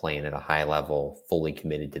 playing at a high level, fully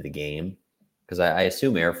committed to the game. Because I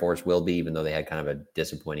assume Air Force will be, even though they had kind of a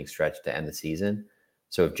disappointing stretch to end the season.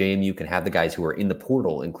 So if JMU can have the guys who are in the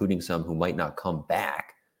portal, including some who might not come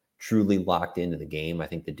back, truly locked into the game, I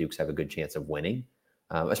think the Dukes have a good chance of winning,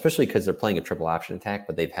 especially because they're playing a triple option attack,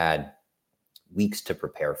 but they've had weeks to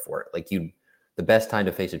prepare for it. The best time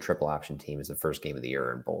to face a triple option team is the first game of the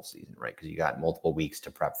year in bowl season, right? Because you got multiple weeks to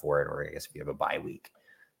prep for it, or I guess if you have a bye week.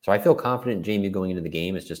 So I feel confident in JMU going into the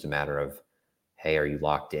game. It's just a matter of, hey, are you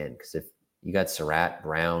locked in? Because if you got Surratt,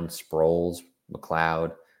 Brown, Sproles,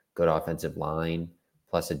 McLeod, good offensive line,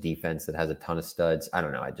 plus a defense that has a ton of studs, I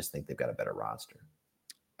don't know. I just think they've got a better roster.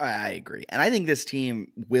 I agree. And I think this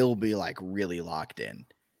team will be really locked in.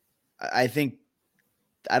 I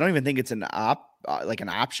don't even think it's an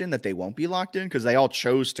option that they won't be locked in, because they all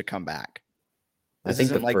chose to come back. This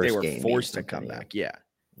isn't like they were forced to come back. Yeah.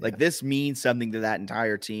 Like this means something to that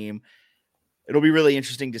entire team. It'll be really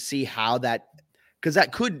interesting to see how because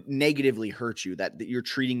that could negatively hurt you, that you're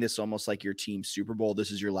treating this almost like your team's Super Bowl. This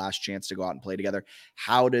is your last chance to go out and play together.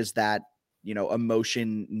 How does that,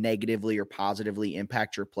 emotion negatively or positively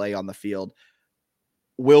impact your play on the field?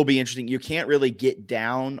 Will be interesting. You can't really get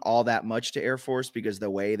down all that much to Air Force because the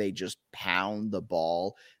way they just pound the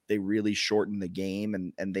ball, they really shorten the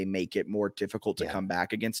game and they make it more difficult to come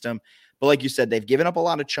back against them. But like you said, they've given up a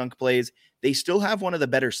lot of chunk plays. They still have one of the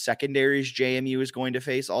better secondaries JMU is going to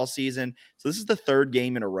face all season. So this is the 3rd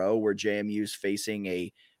game in a row where JMU is facing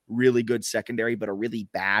a really good secondary, but a really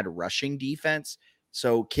bad rushing defense.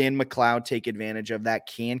 So can McLeod take advantage of that?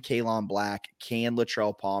 Can Kalon Black? Can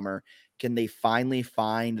Latrell Palmer? Can they finally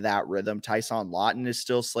find that rhythm? Tyson Lawton is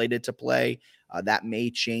still slated to play. That may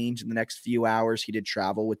change in the next few hours. He did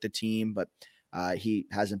travel with the team, but he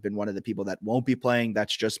hasn't been one of the people that won't be playing.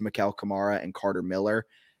 That's just Mikel Kamara and Carter Miller.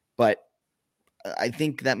 But I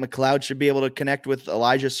think that McLeod should be able to connect with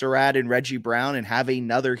Elijah Surratt and Reggie Brown and have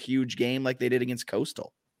another huge game like they did against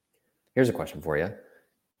Coastal. Here's a question for you.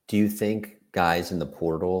 Do you think guys in the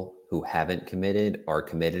portal who haven't committed are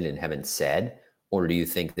committed and haven't said? Or do you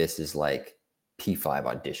think this is like P5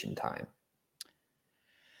 audition time?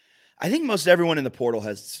 I think most everyone in the portal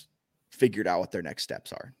has figured out what their next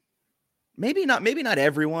steps are. Maybe not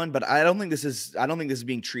everyone, but I don't think this is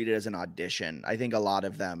being treated as an audition. I think a lot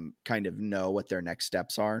of them kind of know what their next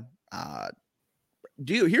steps are.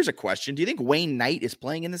 Here's a question. Do you think Wayne Knight is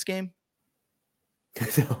playing in this game?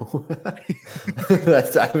 No.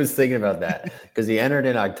 I was thinking about that because he entered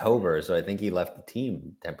in October, so I think he left the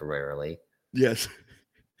team temporarily. Yes.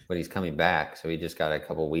 But he's coming back, so he just got a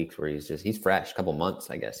couple weeks where he's fresh, a couple months,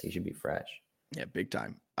 I guess. He should be fresh. Yeah, big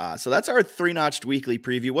time. So that's our 3-notched weekly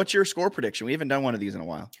preview. What's your score prediction? We haven't done one of these in a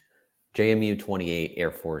while. JMU 28,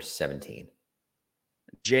 Air Force 17.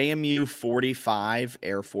 JMU 45,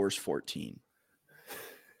 Air Force 14.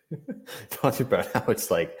 Talking about how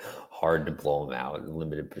it's like hard to blow them out,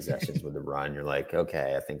 limited possessions with the run. You're like,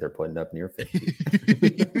 okay, I think they're putting up near 50.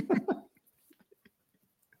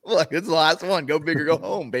 Look, it's the last one. Go big or go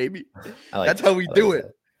home, baby. That's that. how we do it.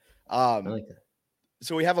 I like that.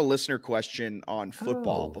 So we have a listener question on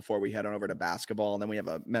football before we head on over to basketball, and then we have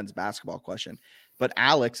a men's basketball question. But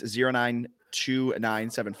Alex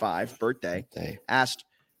 092975 birthday asked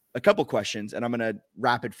a couple questions, and I'm going to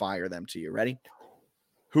rapid fire them to you. Ready?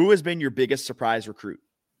 Who has been your biggest surprise recruit?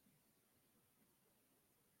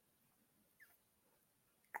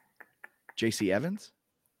 JC Evans?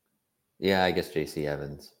 Yeah, I guess JC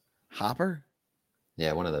Evans. Hopper?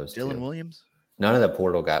 Yeah, one of those Dylan two. Williams? None of the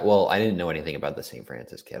portal guys. Well, I didn't know anything about the St.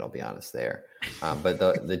 Francis kid. I'll be honest there. But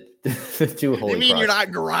the two Holy You mean Cross. you're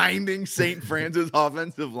not grinding St. Francis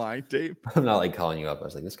offensive line tape? I'm not like calling you up. I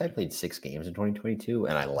was like, this guy played 6 games in 2022,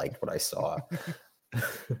 and I liked what I saw.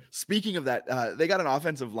 Speaking of that, they got an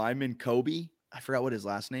offensive lineman, Kobe. I forgot what his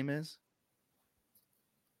last name is.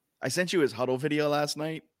 I sent you his huddle video last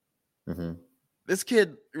night. Mm-hmm. This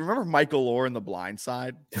kid, remember Michael Orr in The Blind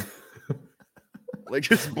Side? Like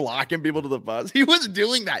just blocking people to the bus. He was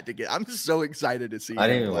doing that to get. I'm so excited to see. I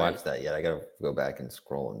didn't him even play. watch that yet. I gotta go back and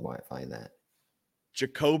scroll and find that.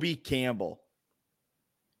 Jacoby Campbell.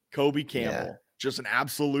 Kobe Campbell. Yeah. Just an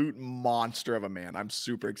absolute monster of a man. I'm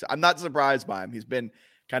super excited. I'm not surprised by him. He's been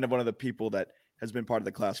kind of one of the people that has been part of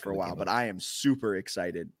the class for a while, but I am super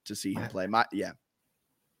excited to see him play.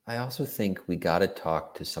 I also think we got to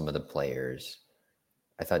talk to some of the players.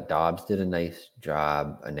 I thought Dobbs did a nice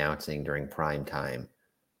job announcing during prime time.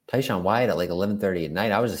 Tyshawn Wyatt at like 11:30 at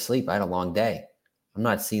night. I was asleep. I had a long day. I'm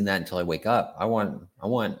not seeing that until I wake up.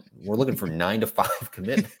 We're looking for 9 to 5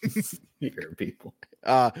 commitments here, people.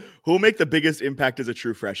 Who'll make the biggest impact as a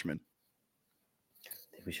true freshman? I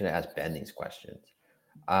think we should have asked Ben these questions.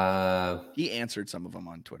 He answered some of them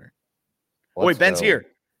on Twitter. Wait, Ben's here.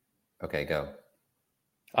 Okay, go.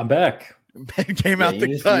 I'm back. Ben came out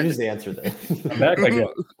the cut. You just answered that. I'm back.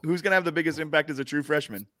 Who's going to have the biggest impact as a true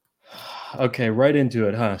freshman? Okay, right into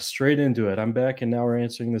it, huh? Straight into it. I'm back, and now we're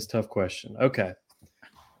answering this tough question. Okay.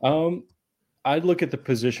 I'd look at the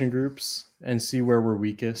position groups and see where we're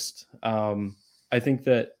weakest. I think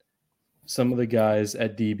that some of the guys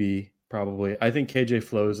at DB probably. I think KJ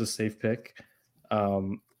Flo is a safe pick.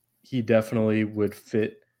 He definitely would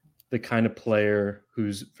fit the kind of player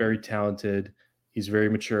who's very talented. He's very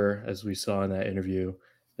mature, as we saw in that interview,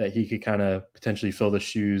 that he could kind of potentially fill the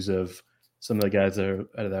shoes of some of the guys that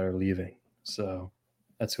are leaving. So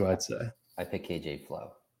that's who I'd say. I pick KJ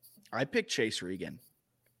Flo. I picked Chase Regan.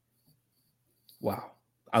 Wow.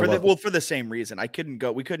 For the same reason. We couldn't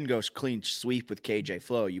go clean sweep with KJ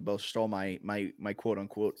Flo. You both stole my quote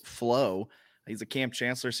unquote flow. He's a Camp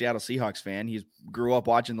Chancellor Seattle Seahawks fan. He grew up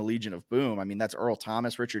watching the Legion of Boom. I mean, that's Earl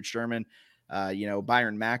Thomas, Richard Sherman,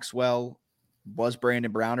 Byron Maxwell was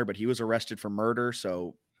Brandon Browner, but he was arrested for murder.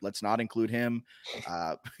 So let's not include him.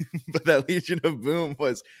 But that Legion of Boom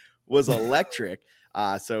was electric.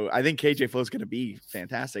 So I think KJ Flo is going to be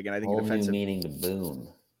fantastic. And I think defensive meaning to boom.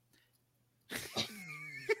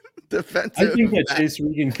 Defensive. I think that Chase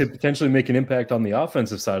Regan could potentially make an impact on the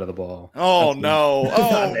offensive side of the ball. Oh, no.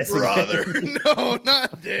 Oh, brother. No,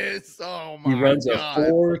 not this. Oh, my God. He runs a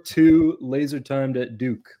 4.2 laser timed at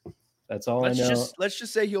Duke. That's all I know. Let's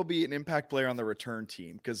just say he'll be an impact player on the return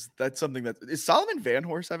team because that's something that – is Solomon Van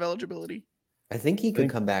Horst have eligibility? I think he could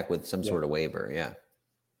come back with some sort of waiver, yeah.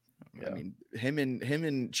 I mean, him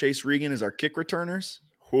and Chase Regan as our kick returners.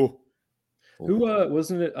 Whew. Who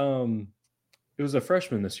wasn't it? It was a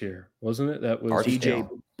freshman this year, wasn't it? That was DJ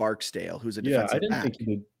Barksdale, who's a defensive I didn't back. think he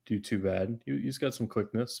would do too bad. He's got some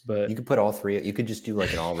quickness, but you could put all three. You could just do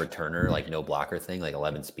like an all returner, like no blocker thing, like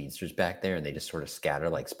 11 speedsters back there, and they just sort of scatter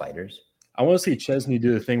like spiders. I want to see Chesney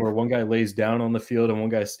do the thing where one guy lays down on the field and one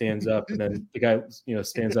guy stands up, and then the guy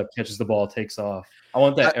stands up, catches the ball, takes off. I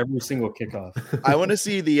want that every single kickoff. I want to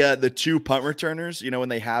see the two punt returners. When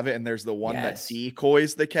they have it, and there's the one that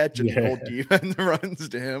decoys the catch, and the whole defense runs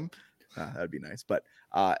to him. That'd be nice. But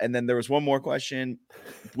and then there was one more question: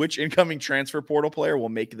 which incoming transfer portal player will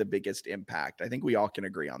make the biggest impact? I think we all can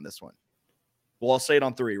agree on this one. Well, I'll say it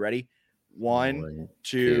on 3. Ready? 1,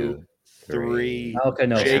 2, 3.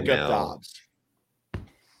 Jacob Dobbs.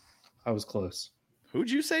 I was close.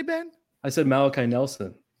 Who'd you say, Ben? I said Malachi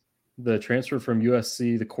Nelson, the transfer from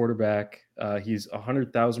USC, the quarterback. He's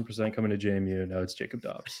 100,000% coming to JMU. No, it's Jacob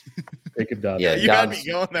Dobbs. Jacob Dobbs. Yeah, you had me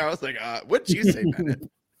going there. I was like, what'd you say, Ben?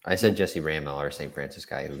 I said Jesse Ramel, our St. Francis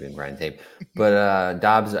guy who'd been grinding tape. But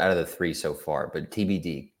Dobbs out of the 3 so far. But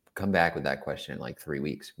TBD, come back with that question in like 3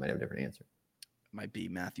 weeks. Might have a different answer. Might be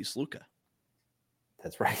Matthew Sluka.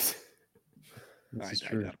 That's right. This is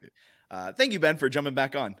true. Thank you, Ben, for jumping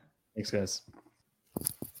back on. Thanks, guys.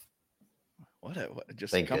 What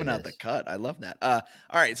just coming out the cut. I love that. All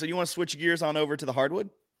right, so you want to switch gears on over to the hardwood?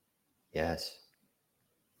 Yes.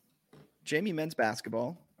 JMU men's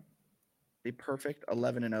basketball, a perfect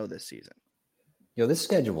 11-0 this season. This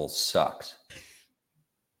schedule sucks.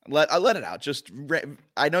 I let it out.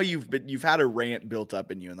 I know you've had a rant built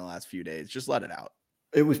up in you in the last few days. Just let it out.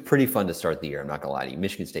 It was pretty fun to start the year. I'm not gonna lie to you.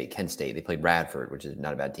 Michigan State, Kent State, they played Radford, which is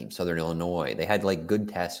not a bad team. Southern Illinois, they had like good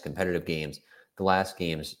tests, competitive games. The last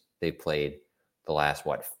games they played, the last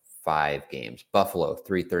 5 games. Buffalo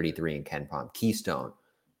 333 in Ken Palm. Keystone,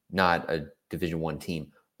 not a Division I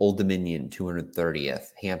team. Old Dominion, 230th.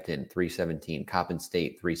 Hampton, 317. Coppin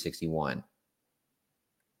State, 361.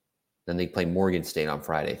 Then they play Morgan State on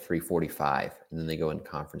Friday, 345. And then they go into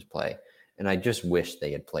conference play. And I just wish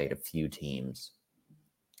they had played a few teams.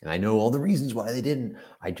 And I know all the reasons why they didn't.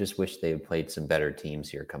 I just wish they had played some better teams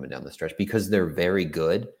here coming down the stretch because they're very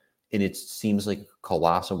good. And it seems like a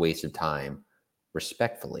colossal waste of time,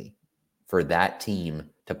 respectfully, for that team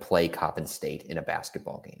to play Coppin State in a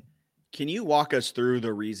basketball game. Can you walk us through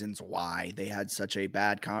the reasons why they had such a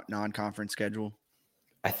bad non-conference schedule?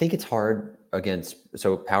 I think it's hard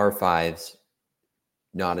so Power Fives,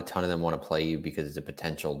 not a ton of them want to play you because it's a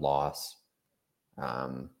potential loss.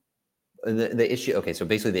 The issue, so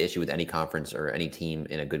basically the issue with any conference or any team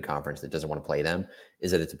in a good conference that doesn't want to play them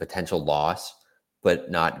is that it's a potential loss,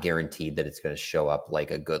 but not guaranteed that it's going to show up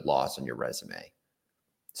like a good loss on your resume.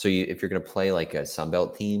 So if you're going to play like a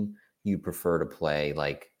Sunbelt team, you prefer to play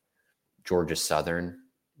like Georgia Southern,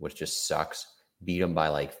 which just sucks, beat them by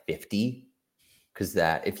like 50. Because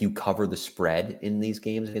that if you cover the spread in these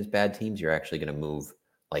games against bad teams, you're actually going to move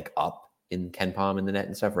like up in KenPom in the net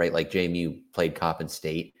and stuff, right? Like JMU played Coppin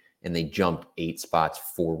State and they jumped 8 spots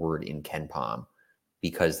forward in KenPom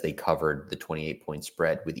because they covered the 28-point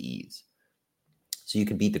spread with ease. So you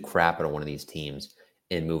can beat the crap out of one of these teams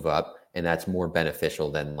and move up. And that's more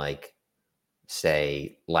beneficial than like,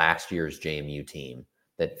 say, last year's JMU team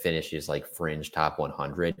that finishes like fringe top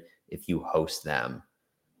 100. If you host them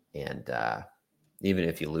and even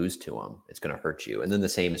if you lose to them, it's going to hurt you. And then the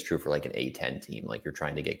same is true for like an A10 team. Like you're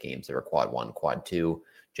trying to get games that are quad 1, quad 2.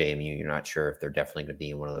 JMU, you're not sure if they're definitely going to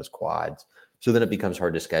be in one of those quads. So then it becomes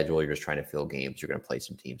hard to schedule. You're just trying to fill games. You're going to play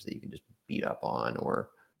some teams that you can just beat up on or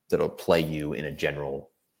that'll play you in a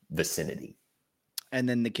general vicinity. And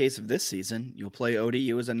then in the case of this season, you'll play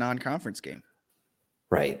ODU as a non-conference game.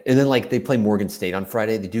 Right. And then like they play Morgan State on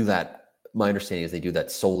Friday. They do that. My understanding is they do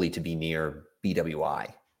that solely to be near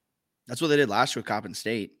BWI. That's what they did last year with Coppin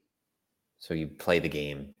State. So you play the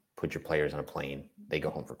game, put your players on a plane, they go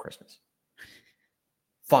home for Christmas.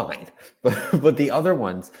 Fine. But the other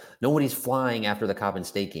ones, nobody's flying after the Coppin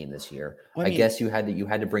State game this year. I guess you had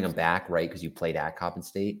to bring them back, right? Because you played at Coppin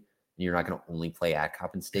State. And you're not going to only play at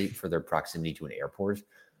Coppin State for their proximity to an airport.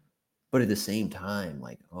 But at the same time,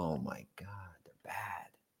 like, oh my God, they're bad.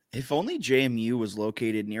 If only JMU was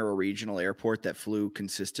located near a regional airport that flew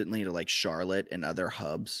consistently to like Charlotte and other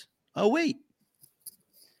hubs. Oh, wait.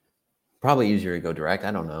 Probably easier to go direct.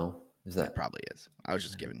 I don't know. It probably is. I was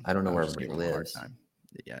just giving. I don't know where everybody lives.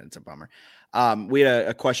 Yeah, it's a bummer. We had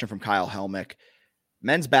a question from Kyle Helmick.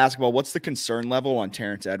 Men's basketball, what's the concern level on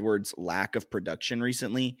Terrence Edwards' lack of production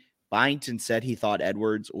recently? Byington said he thought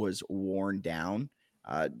Edwards was worn down.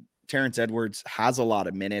 Terrence Edwards has a lot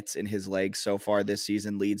of minutes in his legs so far this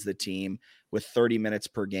season, leads the team with 30 minutes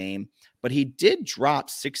per game, but he did drop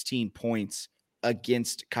 16 points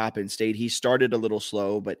against Coppin State. He started a little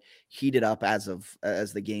slow, but heated up as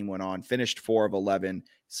the game went on, finished 4 of 11,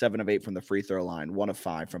 7 of 8 from the free throw line, 1 of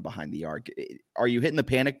 5 from behind the arc. Are you hitting the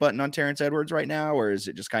panic button on Terrence Edwards right now, or is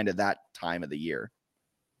it just kind of that time of the year?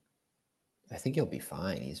 I think he'll be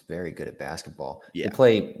fine. He's very good at basketball. Yeah. They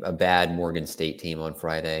play a bad Morgan State team on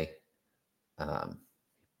Friday.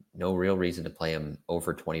 No real reason to play him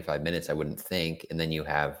over 25 minutes, I wouldn't think. And then you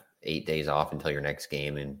have 8 days off until your next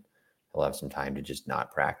game, and he'll have some time to just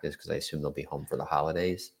not practice because I assume they'll be home for the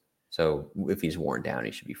holidays. So if he's worn down,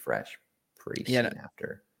 he should be fresh pretty soon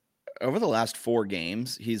after. Over the last 4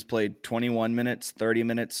 games, he's played 21 minutes, 30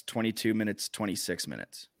 minutes, 22 minutes, 26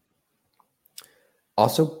 minutes.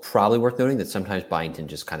 Also, probably worth noting that sometimes Byington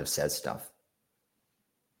just kind of says stuff.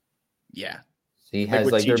 Yeah. So he has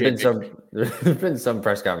there've been some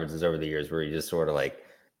press conferences over the years where he just sort of like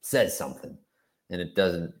says something and it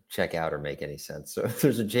doesn't check out or make any sense. So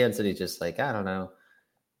there's a chance that he's just like, I don't know.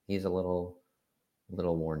 He's a little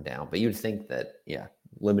worn down. But you'd think that,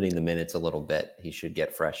 limiting the minutes a little bit, he should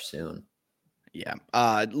get fresh soon. Yeah.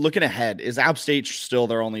 Looking ahead, is App State still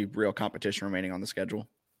their only real competition remaining on the schedule?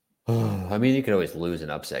 I mean, you could always lose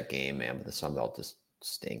an upset game, man, but the Sun Belt just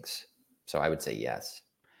stinks. So I would say yes.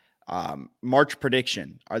 March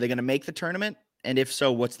prediction. Are they going to make the tournament? And if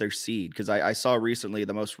so, what's their seed? Because I saw recently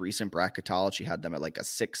the most recent bracketology had them at like a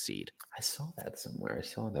 6 seed. I saw that somewhere. I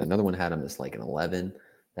saw that. Another one had them as like an 11.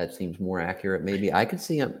 That seems more accurate. Maybe I could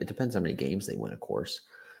see them. It depends how many games they win, of course.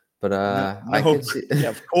 But I could see. Yeah,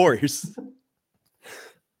 of course.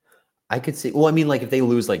 I could see. Well, I mean, like if they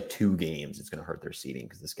lose like 2 games, it's going to hurt their seeding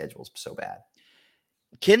because the schedule is so bad.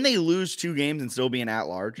 Can they lose 2 games and still be an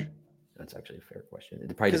at-large? That's actually a fair question.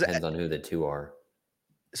 It probably depends on who the 2 are.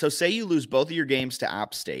 So say you lose both of your games to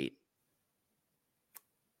App State.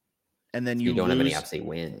 And then you don't have any App State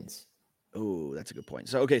wins. Oh, that's a good point.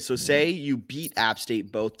 So, okay. So say you beat App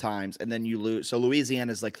State both times and then you lose. So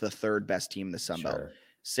Louisiana is like the third best team in the Sun Belt. Sure.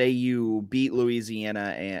 Say you beat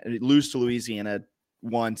Louisiana and lose to Louisiana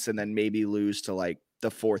once and then maybe lose to like the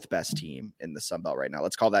fourth best team in the Sun Belt right now.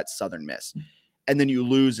 Let's call that Southern Miss. And then you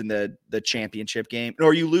lose in the championship game,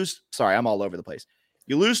 or you lose. Sorry, I'm all over the place.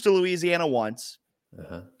 You lose to Louisiana once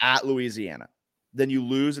at Louisiana. Then you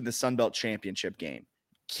lose in the Sun Belt championship game.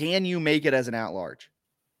 Can you make it as an at-large?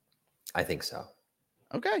 I think so.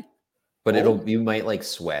 Okay. But you might like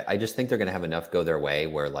sweat. I just think they're going to have enough go their way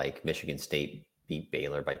where like Michigan State beat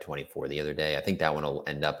Baylor by 24 the other day. I think that one will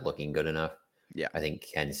end up looking good enough. Yeah. I think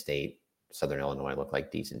Kent State, Southern Illinois look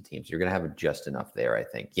like decent teams. You're going to have just enough there, I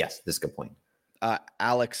think. Yes, this is a good point.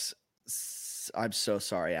 Alex, I'm so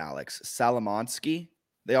sorry, Alex. Salomonsky.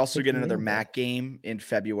 They also get another MAC game in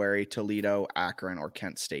February, Toledo, Akron, or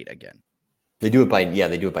Kent State again. They do it by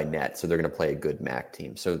net, so they're going to play a good MAC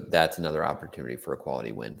team. So that's another opportunity for a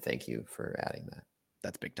quality win. Thank you for adding that.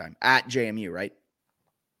 That's big time. At JMU, right?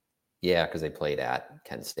 Yeah, because they played at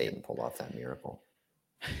Kent State and pulled off that miracle.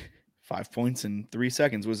 5 points in 3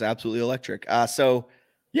 seconds was absolutely electric. So,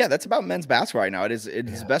 yeah, that's about men's basketball right now. It is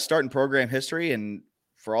the best start in program history, and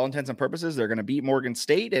for all intents and purposes, they're going to beat Morgan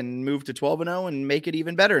State and move to 12-0 and make it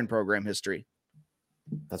even better in program history.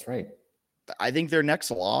 That's right. I think their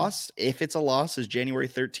next loss, if it's a loss, is January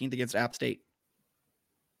 13th against App State.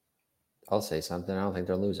 I'll say something. I don't think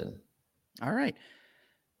they're losing. All right.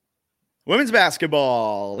 Women's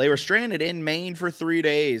basketball. They were stranded in Maine for 3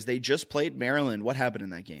 days. They just played Maryland. What happened in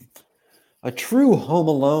that game? A true Home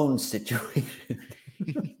Alone situation.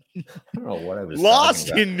 I don't know what I was lost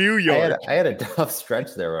in New York. I had a tough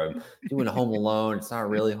stretch there where I'm doing Home Alone. It's not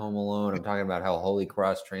really Home Alone. I'm talking about how Holy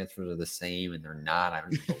Cross transfers are the same, and they're not. I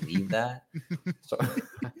don't believe that. So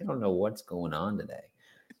I don't know what's going on today.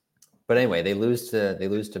 But anyway, they lose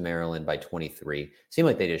to Maryland by 23. Seemed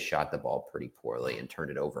like they just shot the ball pretty poorly and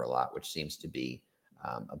turned it over a lot, which seems to be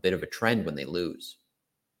a bit of a trend when they lose.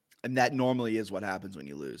 And that normally is what happens when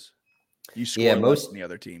you lose. You score most than the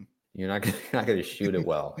other team. You're not going to shoot it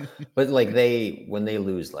well. But like when they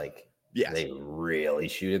lose, like they really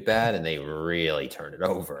shoot it bad and they really turn it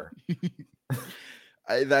over.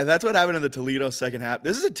 That's what happened in the Toledo second half.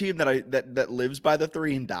 This is a team that lives by the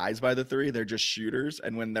three and dies by the three. They're just shooters,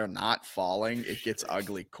 and when they're not falling, it gets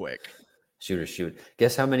ugly quick. Shooters shoot.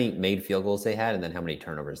 Guess how many made field goals they had, and then how many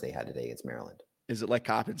turnovers they had today against Maryland? Is it like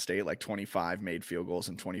Coppin State, like 25 made field goals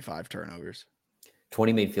and 25 turnovers?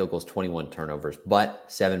 20 made field goals, 21 turnovers, but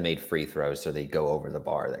 7 made free throws, so they go over the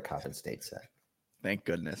bar that Coppin State set. Thank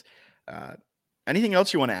goodness. Anything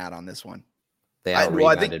else you want to add on this one? They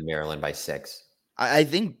out-rebounded Maryland by 6. I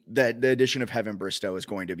think that the addition of Heaven Bristow is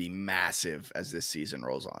going to be massive as this season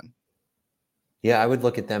rolls on. Yeah, I would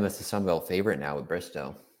look at them as the Sun Belt favorite now with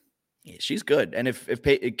Bristow. Yeah, she's good. And if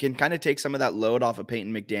it can kind of take some of that load off of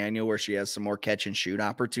Peyton McDaniel, where she has some more catch and shoot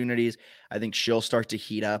opportunities, I think she'll start to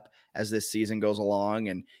heat up as this season goes along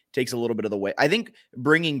and takes a little bit of the weight. I think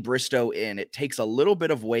bringing Bristow in, it takes a little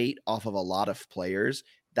bit of weight off of a lot of players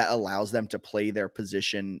that allows them to play their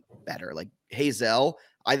position better. Like Hazel,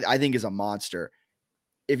 I think is a monster.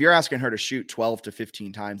 If you're asking her to shoot 12 to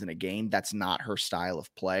 15 times in a game, that's not her style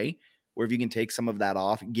of play. Where if you can take some of that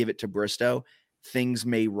off, give it to Bristow, things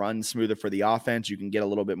may run smoother for the offense. You can get a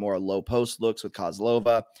little bit more low post looks with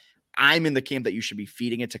Kozlova. I'm in the camp that you should be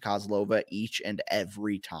feeding it to Kozlova each and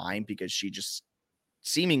every time because she just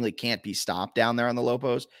seemingly can't be stopped down there on the low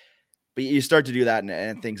post. But you start to do that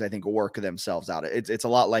and things I think work themselves out. It's a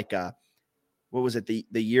lot like what was it, the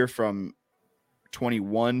year from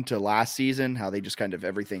 21 to last season, how they just kind of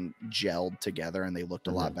everything gelled together and they looked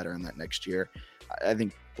a lot better in that next year. I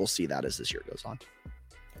think we'll see that as this year goes on.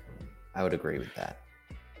 I would agree with that.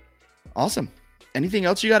 Awesome. Anything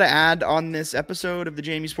else you got to add on this episode of the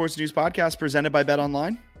JMU Sports News Podcast presented by Bet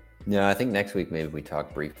Online? No, I think next week maybe we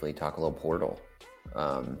talk a little portal.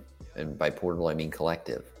 And by portal, I mean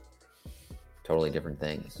collective. Totally different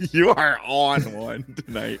things. You are on one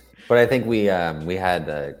tonight. But I think we had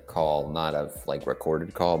a call, not of like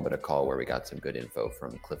recorded call, but a call where we got some good info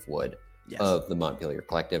from Cliff Wood of the Montpelier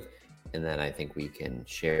Collective. And then I think we can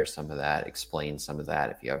share some of that, explain some of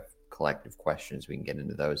that. If you have collective questions, we can get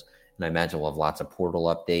into those. And I imagine we'll have lots of portal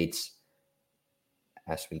updates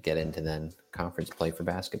as we get into then conference play for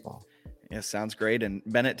basketball. Yeah, sounds great. And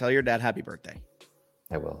Bennett, tell your dad happy birthday.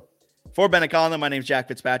 I will. For Bennett Conlon, my name is Jack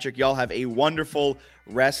Fitzpatrick. Y'all have a wonderful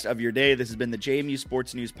rest of your day. This has been the JMU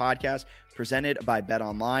Sports News Podcast presented by Bet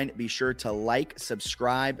Online. Be sure to like,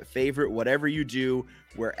 subscribe, favorite, whatever you do,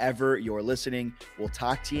 wherever you're listening. We'll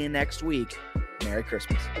talk to you next week. Merry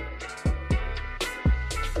Christmas.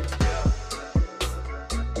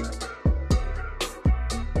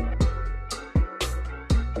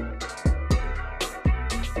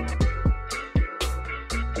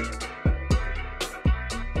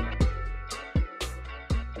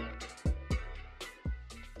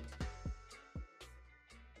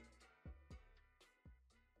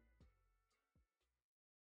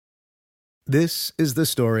 This is the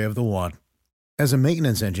story of the one. As a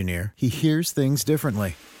maintenance engineer, he hears things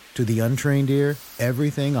differently. To the untrained ear,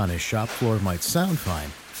 everything on his shop floor might sound fine,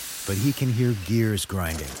 but he can hear gears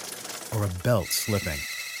grinding or a belt slipping.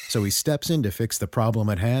 So he steps in to fix the problem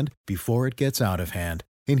at hand before it gets out of hand.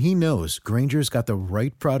 And he knows Grainger's got the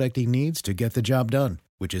right product he needs to get the job done,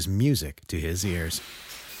 which is music to his ears.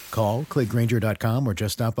 Call, click Grainger.com, or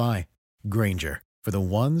just stop by. Grainger, for the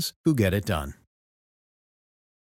ones who get it done.